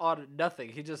slips on nothing.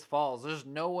 He just falls. There's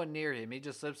no one near him. He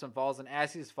just slips and falls, and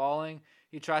as he's falling,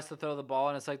 he tries to throw the ball,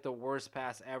 and it's like the worst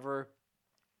pass ever.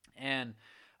 And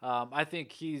I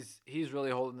think he's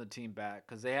really holding the team back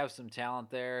because they have some talent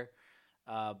there,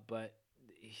 but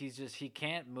he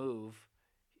can't move.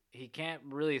 He can't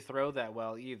really throw that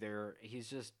well either. He's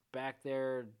just back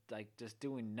there like just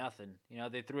doing nothing.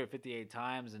 They threw it 58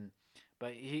 times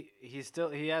but he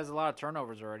has a lot of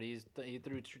turnovers already. He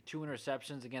threw 2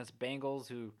 interceptions against Bengals,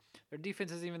 who their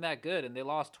defense isn't even that good, and they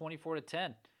lost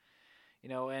 24-10.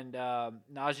 And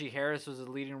Najee Harris was a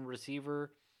leading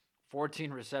receiver,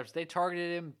 14 receptions. They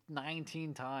targeted him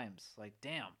 19 times. Like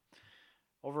damn,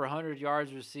 over 100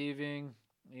 yards receiving.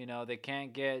 They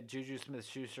can't get Juju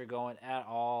Smith-Schuster going at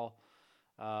all.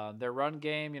 Their run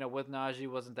game, with Najee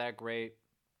wasn't that great.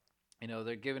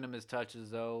 They're giving him his touches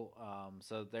though,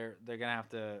 so they're gonna have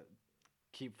to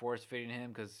keep force feeding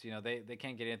him because they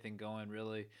can't get anything going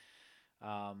really.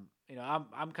 I'm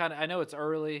kind of I know it's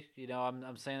early.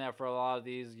 I'm saying that for a lot of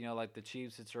these. Like the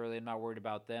Chiefs, it's early. I'm not worried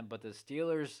about them, but the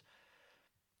Steelers,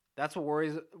 that's what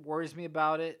worries me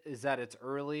about it is that it's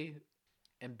early,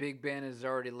 and Big Ben is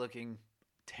already looking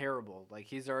terrible. Like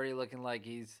he's already looking like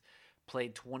he's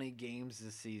played 20 games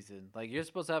this season. Like you're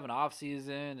supposed to have an off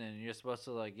season and you're supposed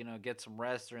to get some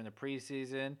rest during the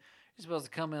preseason. You're supposed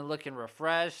to come in looking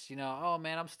refreshed. Oh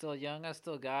man, I'm still young. I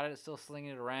still got it. Still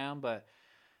slinging it around. But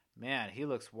man, he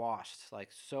looks washed, like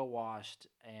so washed.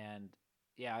 And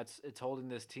yeah, it's holding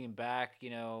this team back.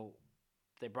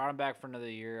 They brought him back for another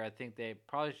year. I think they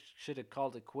probably should have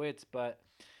called it quits, but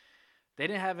they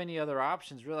didn't have any other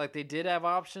options. Really, like they did have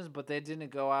options, but they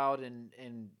didn't go out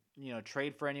and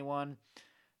trade for anyone.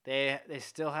 They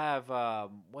still have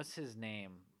what's his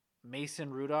name,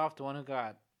 Mason Rudolph, the one who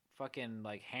got fucking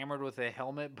like hammered with a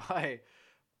helmet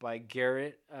by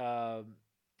Garrett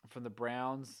from the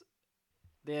Browns.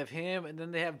 They have him, and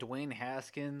then they have Dwayne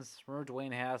Haskins. Remember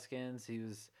Dwayne Haskins? He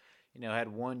was, had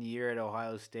 1 year at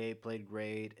Ohio State, played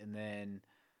great, and then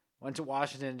went to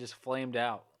Washington and just flamed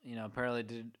out. Apparently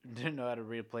didn't know how to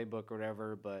read a playbook or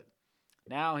whatever. But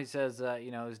now he says,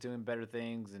 he's doing better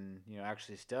things and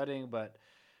actually studying. But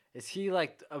is he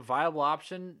like a viable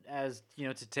option as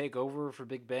to take over for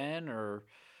Big Ben, or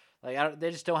like they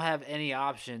just don't have any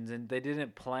options, and they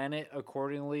didn't plan it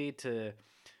accordingly to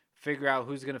figure out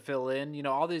who's going to fill in.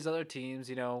 All these other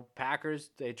teams, Packers,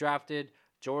 they drafted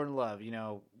Jordan Love.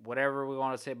 Whatever we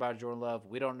want to say about Jordan Love,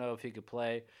 we don't know if he could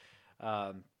play.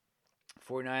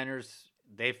 49ers,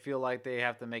 they feel like they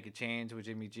have to make a change with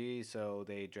Jimmy G, so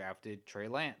they drafted Trey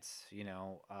Lance.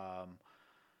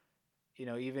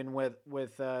 Even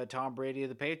with Tom Brady of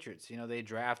the Patriots, they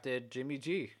drafted Jimmy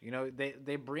G.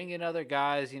 They bring in other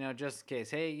guys, just in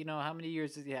case. Hey, how many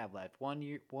years does he have left? 1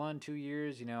 year, 2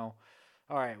 years.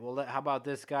 All right, well, how about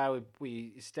this guy?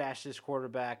 We stash this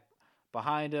quarterback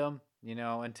behind him,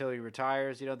 until he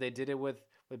retires. They did it with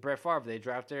Brett Favre. They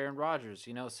drafted Aaron Rodgers.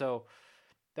 So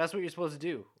that's what you're supposed to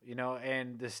do.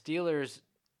 And the Steelers,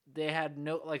 they had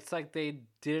it's like they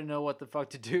didn't know what the fuck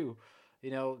to do.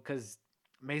 Because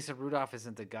Mason Rudolph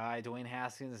isn't the guy. Dwayne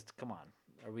Haskins, come on,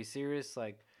 are we serious?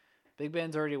 Like, Big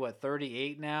Ben's already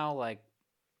 38 now. Like,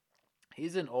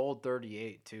 he's an old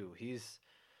 38 too. He's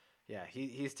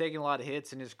taking a lot of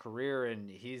hits in his career, and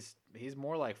he's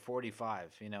more like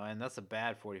 45, and that's a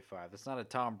bad 45. That's not a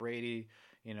Tom Brady,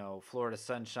 Florida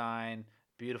sunshine,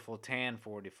 beautiful tan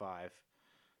 45.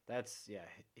 That's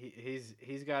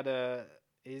he's got a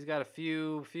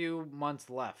few months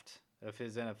left of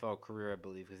his NFL career, I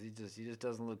believe, because he just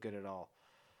doesn't look good at all.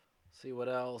 See what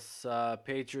else?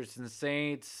 Patriots and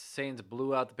Saints. Saints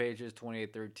blew out the Patriots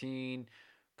 28-13.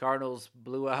 Cardinals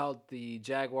blew out the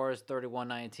Jaguars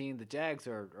 31-19. The Jags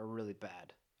are really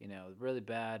bad. Really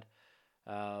bad.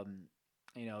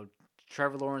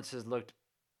 Trevor Lawrence has looked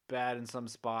bad in some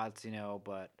spots,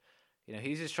 but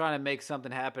he's just trying to make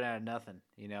something happen out of nothing,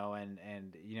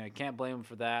 and you can't blame him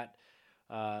for that.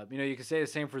 You can say the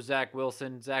same for Zach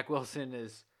Wilson. Zach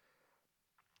Wilson's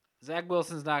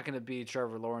not going to be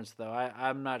Trevor Lawrence, though.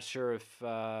 I'm not sure if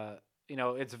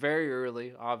it's very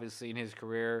early, obviously, in his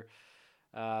career.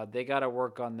 They got to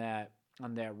work on that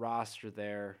roster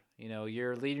there.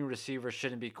 Your leading receiver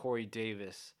shouldn't be Corey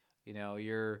Davis.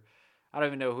 I don't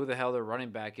even know who the hell their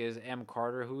running back is. M.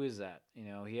 Carter, who is that?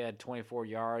 He had 24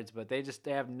 yards, but they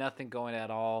have nothing going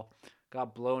at all.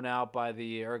 Got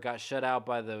shut out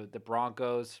by the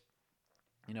Broncos.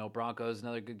 Broncos,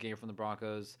 another good game from the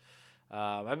Broncos.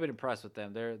 I've been impressed with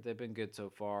them. They've been good so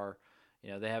far.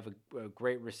 They have a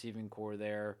great receiving core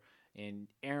there. And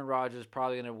Aaron Rodgers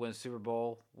probably going to win Super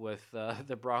Bowl with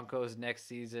the Broncos next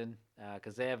season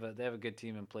because they have a good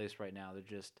team in place right now. They're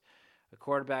just a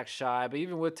quarterback shy, but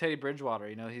even with Teddy Bridgewater,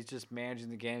 he's just managing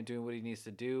the game, doing what he needs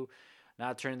to do,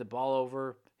 not turning the ball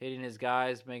over, hitting his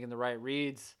guys, making the right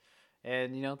reads,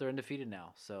 and they're undefeated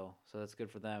now. So that's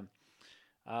good for them.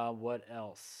 What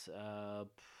else?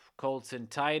 Colts and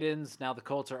Titans. Now the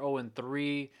Colts are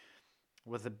 0-3.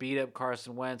 With a beat-up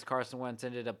Carson Wentz. Carson Wentz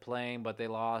ended up playing, but they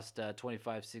lost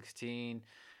 25-16.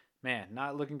 Man,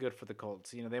 not looking good for the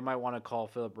Colts. They might want to call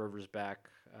Phillip Rivers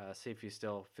back, see if he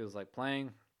still feels like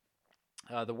playing.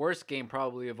 The worst game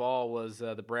probably of all was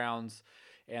the Browns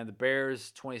and the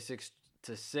Bears. 26-6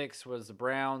 was the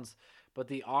Browns. But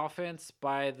the offense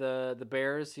by the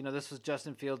Bears, this was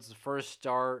Justin Fields' first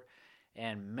start.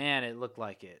 And man, it looked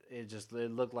like it. It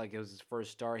looked like it was his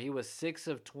first start. He was 6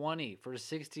 of 20 for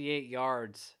 68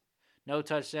 yards. No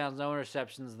touchdowns, no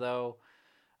interceptions though.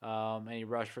 And he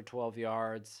rushed for 12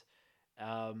 yards.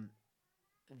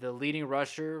 The leading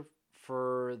rusher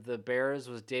for the Bears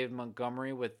was David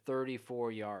Montgomery with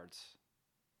 34 yards.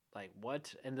 Like,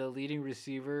 what? And the leading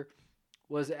receiver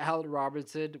was Allen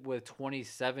Robinson with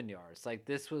 27 yards. Like,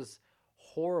 this was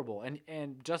horrible.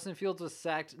 And Justin Fields was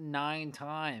sacked 9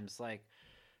 times. Like,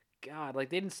 God, like,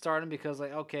 they didn't start him because,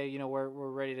 like, okay, we're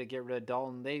ready to get rid of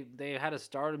Dalton. They had to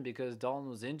start him because Dalton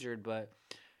was injured, but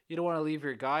you don't want to leave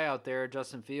your guy out there,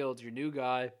 Justin Fields, your new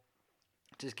guy,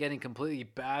 just getting completely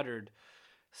battered,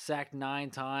 sacked 9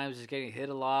 times, just getting hit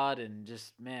a lot, and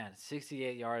just, man,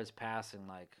 68 yards passing.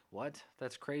 Like, what?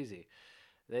 That's crazy.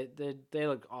 They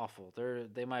look awful.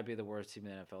 They might be the worst team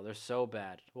in the NFL. They're so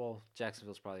bad. Well,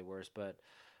 Jacksonville's probably worse, but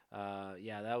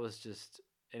that was just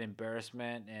an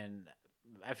embarrassment. And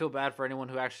I feel bad for anyone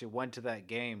who actually went to that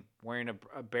game wearing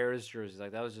a Bears jersey.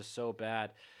 Like that was just so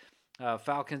bad.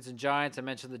 Falcons and Giants. I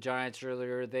mentioned the Giants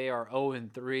earlier. They are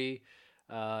 0-3.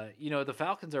 The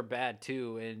Falcons are bad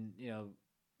too, and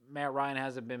Matt Ryan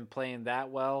hasn't been playing that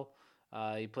well.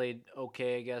 He played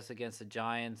okay, I guess, against the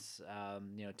Giants.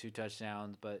 2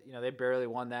 touchdowns, but they barely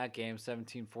won that game,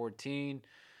 17-14.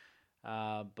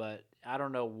 But I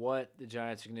don't know what the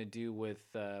Giants are going to do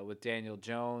with Daniel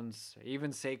Jones.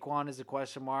 Even Saquon is a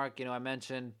question mark. I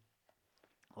mentioned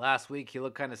last week he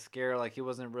looked kind of scared, like he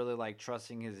wasn't really like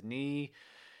trusting his knee.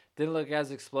 Didn't look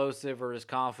as explosive or as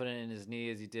confident in his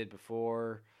knee as he did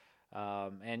before.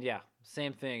 And yeah,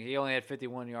 same thing. He only had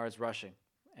 51 yards rushing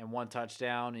and 1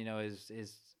 touchdown.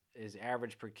 His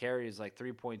average per carry is like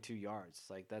 3.2 yards.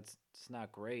 Like that's just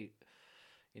not great.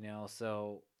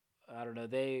 So I don't know.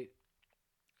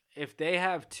 If they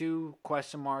have two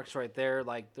question marks right there,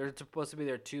 like they're supposed to be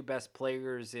their two best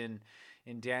players in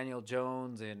Daniel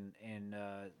Jones and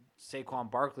Saquon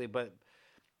Barkley, but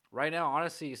right now,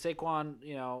 honestly, Saquon,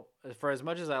 for as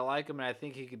much as I like him and I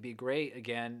think he could be great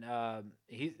again,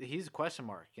 he's a question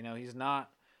mark. He's not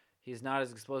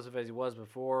as explosive as he was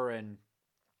before, and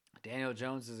Daniel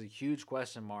Jones is a huge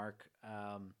question mark.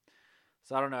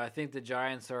 So I don't know. I think the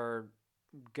Giants are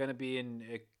going to be in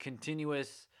a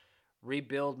continuous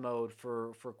rebuild mode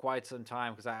for quite some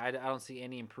time because I don't see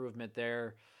any improvement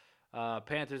there.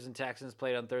 Panthers and Texans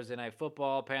played on Thursday Night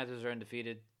Football. Panthers are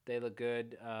undefeated. They look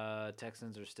good.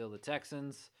 Texans are still the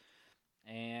Texans.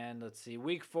 And let's see,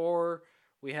 week 4,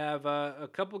 we have a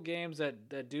couple games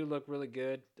that do look really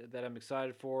good that I'm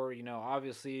excited for.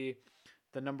 Obviously,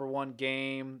 the number one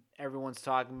game everyone's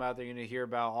talking about, they're going to hear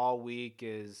about all week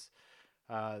is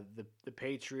the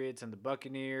Patriots and the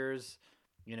Buccaneers.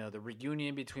 The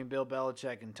reunion between Bill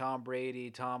Belichick and Tom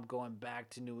Brady. Tom going back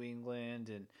to New England,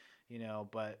 and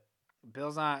but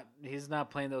he's not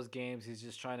playing those games. He's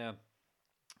just trying to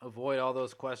avoid all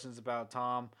those questions about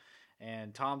Tom.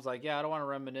 And Tom's like, yeah, I don't want to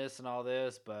reminisce and all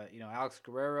this, but Alex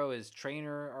Guerrero, his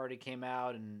trainer, already came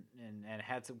out and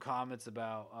had some comments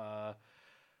about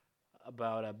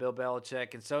Bill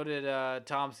Belichick, and so did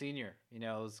Tom Senior. It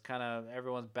was kind of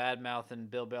everyone's bad mouthing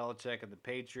Bill Belichick and the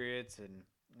Patriots, and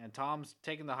Tom's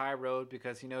taking the high road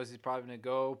because he knows he's probably going to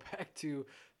go back to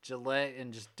Gillette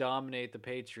and just dominate the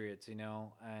Patriots.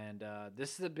 And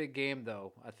this is a big game,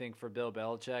 though, I think, for Bill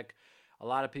Belichick. A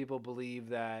lot of people believe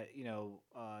that,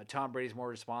 Tom Brady's more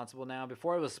responsible now.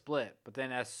 Before it was split, but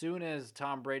then as soon as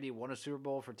Tom Brady won a Super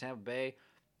Bowl for Tampa Bay,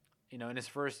 in his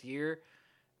first year,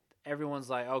 everyone's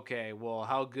like, okay, well,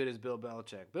 how good is Bill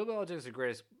Belichick? Bill Belichick's the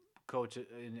greatest coach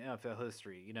in NFL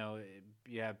history.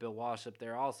 You have Bill Walsh up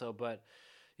there also, but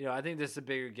I think this is a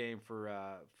bigger game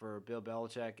for Bill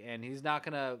Belichick, and he's not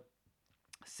gonna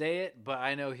say it, but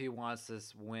I know he wants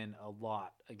this win a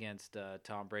lot against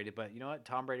Tom Brady. But you know what?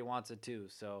 Tom Brady wants it too,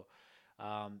 so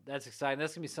that's exciting.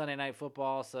 That's gonna be Sunday Night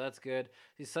Football, so that's good.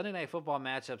 These Sunday Night Football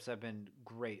matchups have been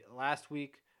great. Last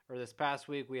week or this past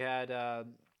week, we had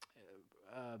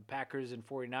Packers and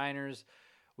 49ers.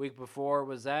 Week before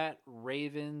was that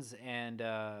Ravens and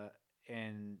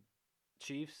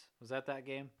Chiefs. Was that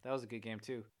game? That was a good game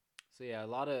too. So yeah, a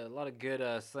lot of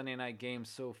good Sunday night games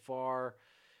so far.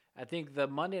 I think the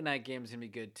Monday night game is gonna be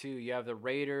good too. You have the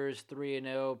Raiders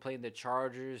 3-0 playing the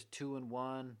Chargers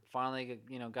 2-1. Finally,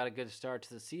 got a good start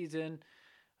to the season.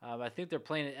 I think they're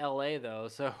playing in LA though,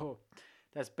 so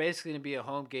that's basically gonna be a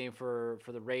home game for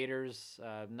the Raiders.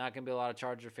 Not gonna be a lot of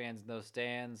Charger fans in those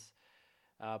stands.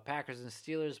 Packers and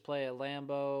Steelers play at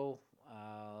Lambeau.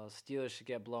 Steelers should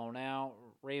get blown out.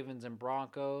 Ravens and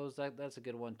Broncos, that's a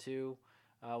good one too.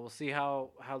 We'll see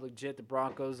how legit the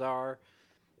Broncos are.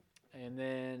 And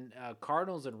then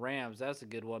Cardinals and Rams, that's a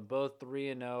good one. Both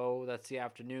 3-0. That's the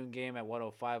afternoon game at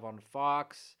 105 on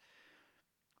Fox.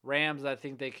 Rams, I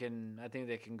think they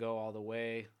can go all the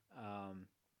way. I'm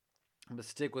gonna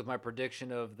stick with my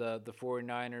prediction of the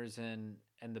 49ers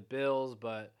and the Bills,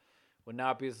 but would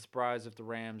not be surprised if the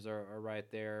Rams are right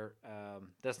there.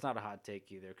 That's not a hot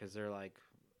take either because they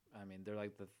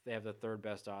have the third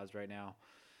best odds right now.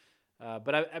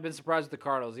 But I've been surprised with the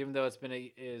Cardinals, even though it's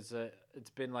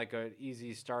been like an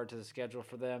easy start to the schedule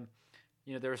for them.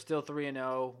 They're still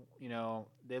 3-0.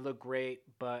 They look great,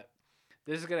 but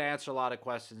this is going to answer a lot of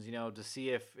questions. To see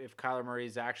if Kyler Murray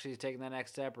is actually taking that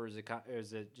next step, or is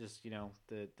it just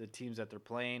the teams that they're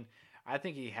playing. I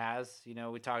think he has.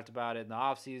 We talked about it in the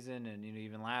offseason and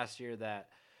even last year that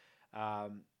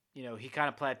he kind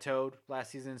of plateaued last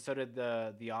season. So did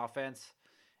the offense.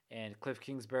 And Cliff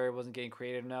Kingsbury wasn't getting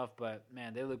creative enough, but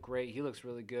man, they look great. He looks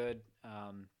really good.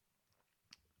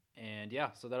 And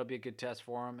yeah, so that'll be a good test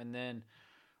for him. And then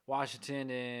Washington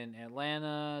and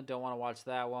Atlanta. Don't want to watch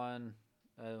that one.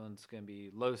 That one's going to be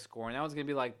low scoring. That one's going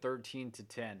to be like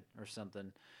 13-10 or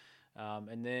something.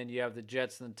 And then you have the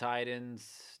Jets and the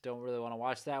Titans. Don't really want to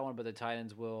watch that one, but the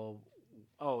Titans will.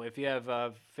 Oh, if you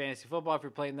have fantasy football, if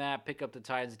you're playing that, pick up the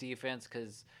Titans defense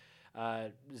because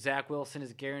Zach Wilson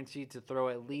is guaranteed to throw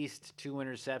at least 2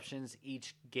 interceptions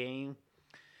each game.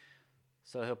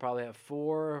 So he'll probably have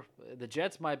four. The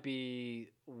Jets might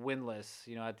be winless,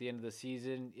 at the end of the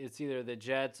season. It's either the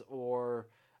Jets or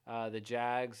the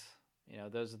Jags.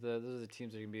 Those are the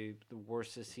teams that are gonna be the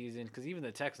worst this season. Because even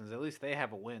the Texans, at least they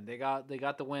have a win. They got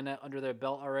the win under their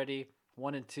belt already,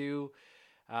 1-2.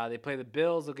 They play the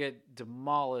Bills. They'll get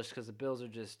demolished because the Bills are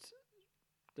just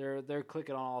they're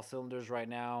clicking on all cylinders right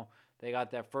now. They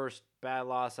got that first bad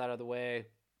loss out of the way.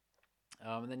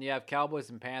 And then you have Cowboys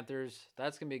and Panthers.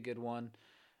 That's gonna be a good one.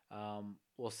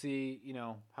 We'll see,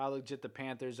 how legit the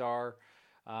Panthers are.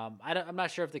 I'm not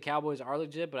sure if the Cowboys are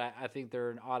legit, but I think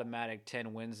they're an automatic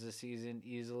 10 wins this season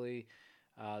easily.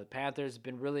 The Panthers have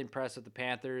been really impressed with the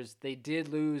Panthers. They did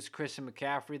lose Christian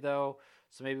McCaffrey though,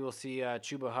 so maybe we'll see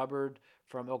Chuba Hubbard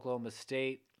from Oklahoma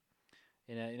State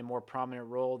in a more prominent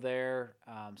role there.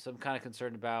 So I'm kind of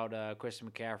concerned about Christian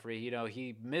McCaffrey.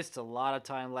 He missed a lot of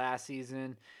time last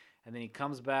season, and then he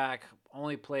comes back,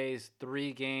 only plays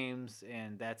 3 games,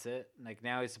 and that's it. Like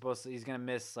now he's gonna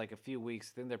miss like a few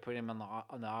weeks. I think they're putting him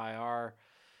on the IR.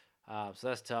 So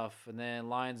that's tough. And then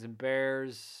Lions and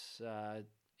Bears. The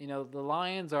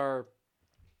Lions they're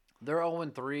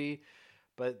 0-3,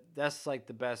 but that's like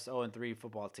the best 0-3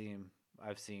 football team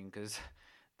I've seen because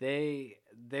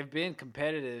they've been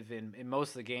competitive in most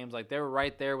of the games. Like they were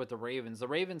right there with the Ravens. The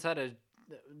Ravens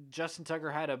Justin Tucker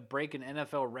had to break an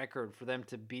NFL record for them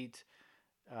to beat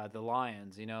the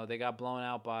Lions. They got blown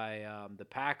out by the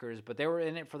Packers, but they were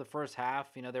in it for the first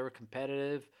half. They were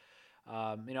competitive.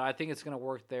 I think it's going to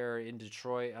work there in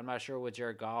Detroit. I'm not sure with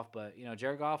Jared Goff, but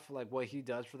Jared Goff, like what he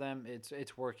does for them,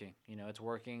 it's working. It's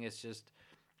working. It's just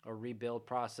a rebuild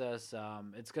process.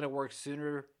 It's going to work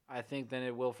sooner, I think, than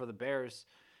it will for the Bears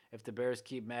if the Bears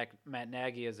keep Matt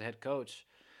Nagy as a head coach.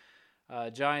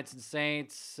 Giants and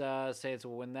Saints. Saints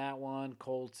will win that one.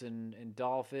 Colts and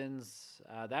Dolphins.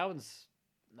 That one's,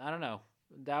 I don't know.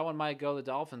 That one might go the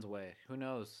Dolphins' way. Who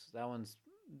knows? That one's,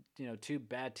 two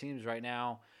bad teams right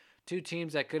now. Two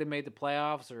teams that could have made the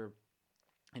playoffs, or,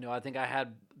 I think I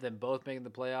had them both making the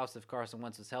playoffs if Carson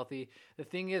Wentz is healthy. The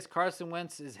thing is, Carson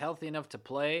Wentz is healthy enough to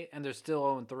play, and they're still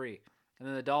 0-3. And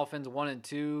then the Dolphins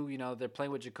 1-2. They're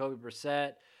playing with Jacoby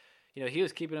Brissett. He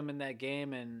was keeping them in that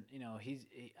game, and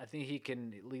I think he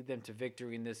can lead them to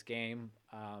victory in this game.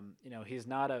 He's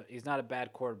not a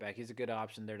bad quarterback. He's a good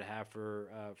option there to have for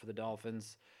the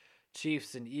Dolphins.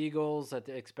 Chiefs and Eagles. I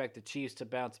expect the Chiefs to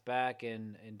bounce back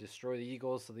and destroy the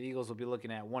Eagles. So the Eagles will be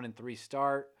looking at 1-3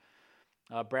 start.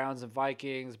 Browns and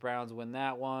Vikings. Browns win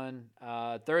that one.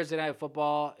 Thursday night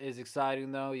football is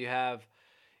exciting though.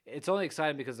 It's only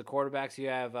exciting because the quarterbacks. You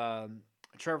have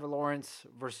Trevor Lawrence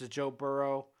versus Joe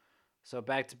Burrow. So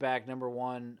back-to-back number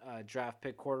one draft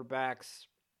pick quarterbacks.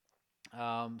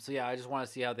 I just want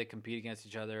to see how they compete against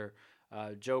each other.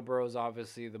 Joe Burrow is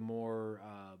obviously the more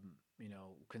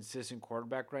consistent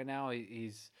quarterback right now.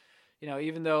 He's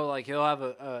even though like he'll have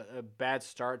a bad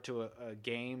start to a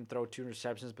game, throw 2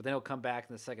 interceptions, but then he'll come back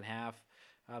in the second half.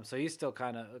 So he's still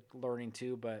kind of learning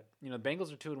too. But the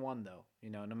Bengals are 2-1 though.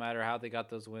 No matter how they got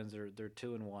those wins, they're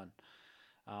 2-1.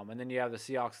 And then you have the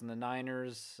Seahawks and the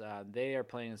Niners. They are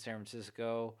playing in San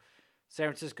Francisco. San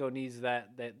Francisco needs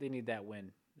that they need that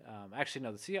win. Actually,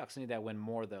 no, the Seahawks need that win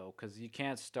more though, because you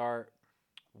can't start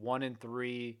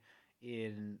 1-3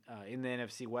 in the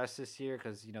NFC West this year,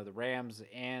 because the Rams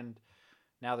and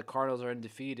now the Cardinals are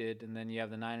undefeated, and then you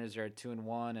have the Niners are at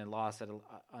 2-1 and lost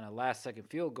on a last-second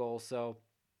field goal. So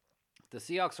the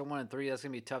Seahawks are 1-3. That's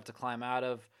gonna be tough to climb out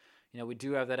of. We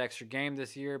do have that extra game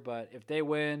this year, but if they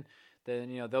win, then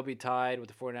they'll be tied with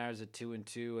the 49ers at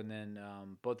 2-2, and then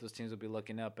both those teams will be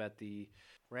looking up at the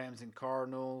Rams and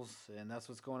Cardinals, and that's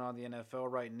what's going on in the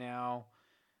NFL right now.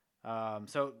 Want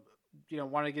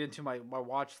to get into my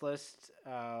watch list.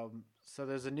 So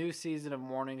there's a new season of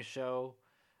Morning Show.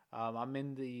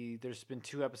 There's been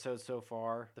 2 episodes so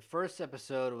far. The first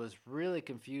episode was really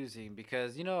confusing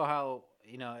because how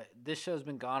this show's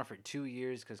been gone for 2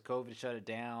 years because COVID shut it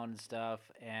down and stuff,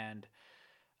 and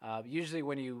usually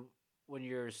when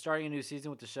you're starting a new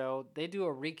season with the show, they do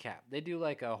a recap. They do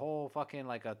like a whole fucking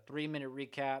like a 3-minute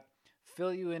recap,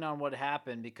 fill you in on what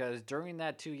happened, because during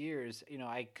that 2 years,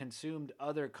 I consumed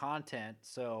other content.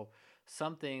 So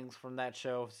some things from that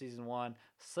show, season 1,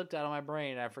 slipped out of my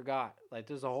brain and I forgot. Like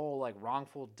there's a whole like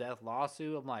wrongful death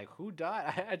lawsuit. I'm like, who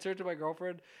died? I turned to my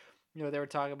girlfriend. They were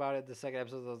talking about it. The second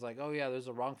episode, I was like, oh yeah, there's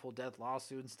a wrongful death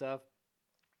lawsuit and stuff.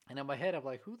 And in my head, I'm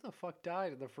like, who the fuck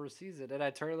died in the first season? And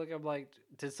I turn to look, I'm like,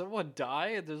 did someone die?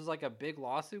 And there's like a big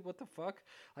lawsuit? What the fuck?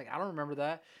 Like, I don't remember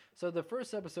that. So the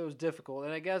first episode was difficult.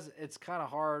 And I guess it's kind of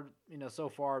hard, so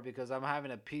far because I'm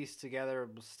having to piece together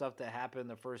stuff that happened in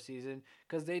the first season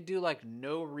because they do like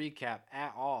no recap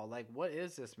at all. Like, what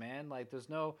is this, man? Like, there's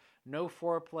no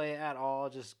foreplay at all.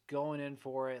 Just going in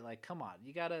for it. Like, come on,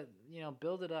 you gotta,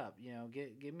 build it up.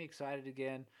 Get me excited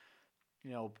again.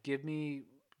 Give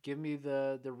me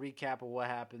the recap of what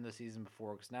happened the season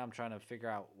before because now I'm trying to figure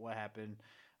out what happened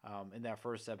in that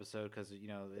first episode because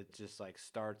it just like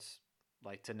starts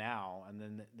like to now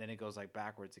and then it goes like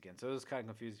backwards again. So it was kind of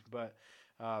confusing, but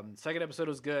second episode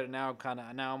was good and now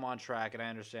I'm on track and I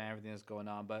understand everything that's going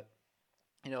on. But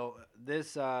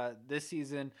this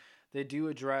season they do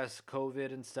address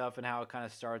COVID and stuff and how it kind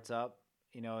of starts up,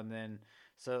 and then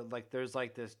so like there's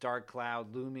like this dark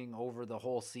cloud looming over the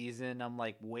whole season. I'm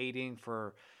like waiting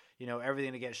for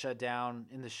everything to get shut down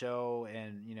in the show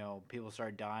and people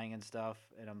start dying and stuff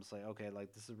and I'm just like okay,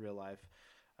 like this is real life.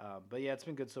 But yeah, it's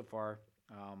been good so far.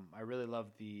 I really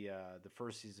loved the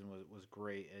first season was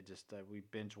great. It just we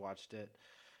binge watched it.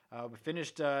 We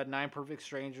finished Nine Perfect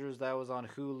Strangers. That was on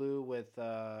Hulu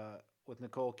with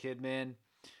Nicole Kidman.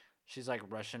 She's like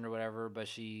Russian or whatever, but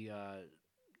she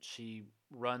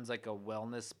runs like a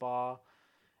wellness spa,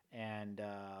 and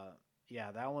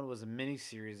yeah, that one was a mini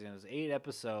series and it was 8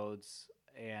 episodes.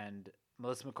 And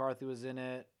Melissa McCarthy was in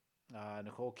it,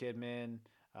 Nicole Kidman,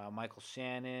 Michael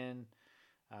Shannon,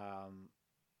 um,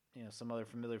 some other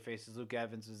familiar faces. Luke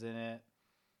Evans was in it.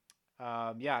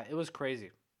 Yeah, it was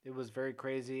crazy. It was very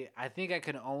crazy. I think I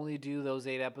could only do those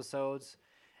 8 episodes.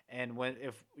 And when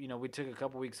if we took a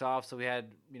couple weeks off, so we had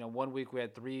one week we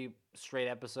had 3 straight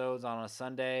episodes on a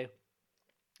Sunday.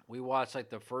 We watched like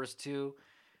the first two,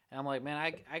 and I'm like, man,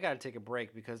 I gotta take a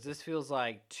break because this feels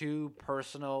like too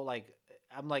personal. Like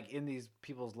I'm like in these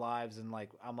people's lives, and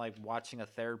like I'm like watching a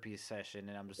therapy session,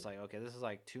 and I'm just like, okay, this is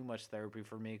like too much therapy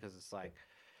for me because it's like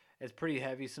it's pretty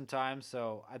heavy sometimes.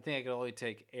 So I think I could only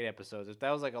take 8 episodes. If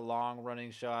that was like a long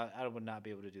running show, I would not be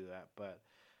able to do that. But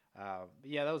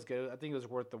yeah, that was good. I think it was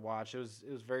worth the watch. It was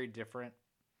very different.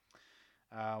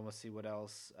 Let's see what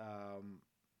else.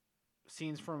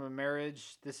 Scenes from a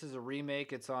Marriage. This is a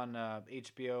remake. It's on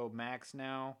HBO Max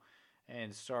now,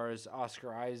 and stars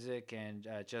Oscar Isaac and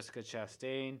Jessica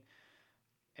Chastain.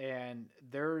 And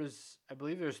I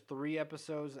believe there's 3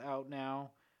 episodes out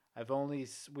now.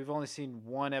 We've only seen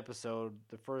one episode,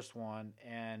 the first one,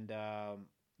 and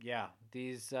yeah,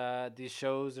 these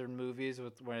shows or movies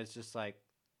with when it's just like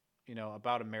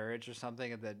about a marriage or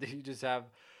something, and that you just have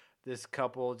this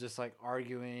couple just like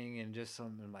arguing and just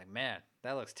something like, man,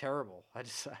 that looks terrible. I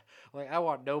just like I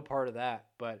want no part of that.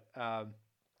 But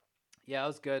yeah, it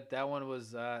was good. That one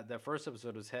was the first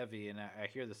episode was heavy, and I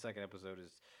hear the second episode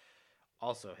is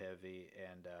also heavy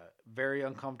and very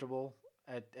uncomfortable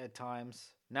at times.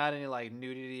 Not any like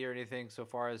nudity or anything so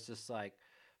far as just like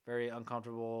very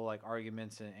uncomfortable like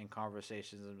arguments and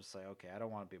conversations. I'm just like, okay, I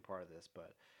don't want to be a part of this,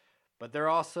 but they're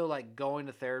also like going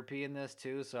to therapy in this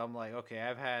too. So I'm like, okay,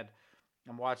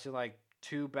 I'm watching like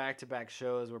 2 back-to-back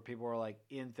shows where people are like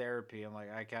in therapy. I'm like,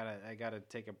 I gotta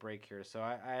take a break here. So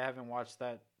I haven't watched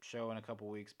that show in a couple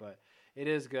weeks, but it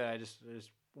is good. I just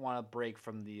want to break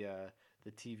from the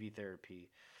TV therapy.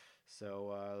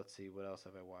 So let's see, what else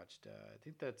have I watched? I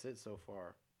think that's it so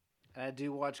far. And I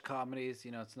do watch comedies.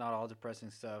 It's not all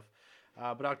depressing stuff.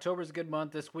 But October's a good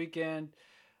month. This weekend,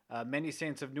 Many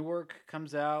Saints of Newark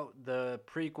comes out, the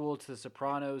prequel to the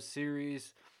Sopranos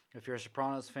series, if you're a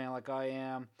Sopranos fan like I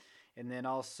am. And then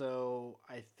also,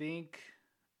 I think,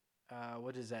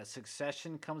 what is that?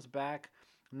 Succession comes back.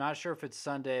 I'm not sure if it's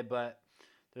Sunday, but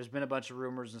there's been a bunch of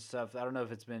rumors and stuff. I don't know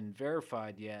if it's been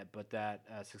verified yet, but that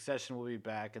Succession will be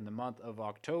back in the month of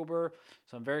October.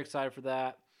 So I'm very excited for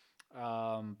that.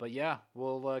 But yeah,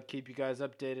 we'll keep you guys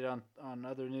updated on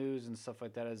other news and stuff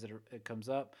like that as it comes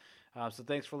up. So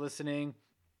thanks for listening.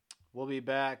 We'll be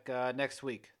back next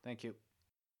week. Thank you.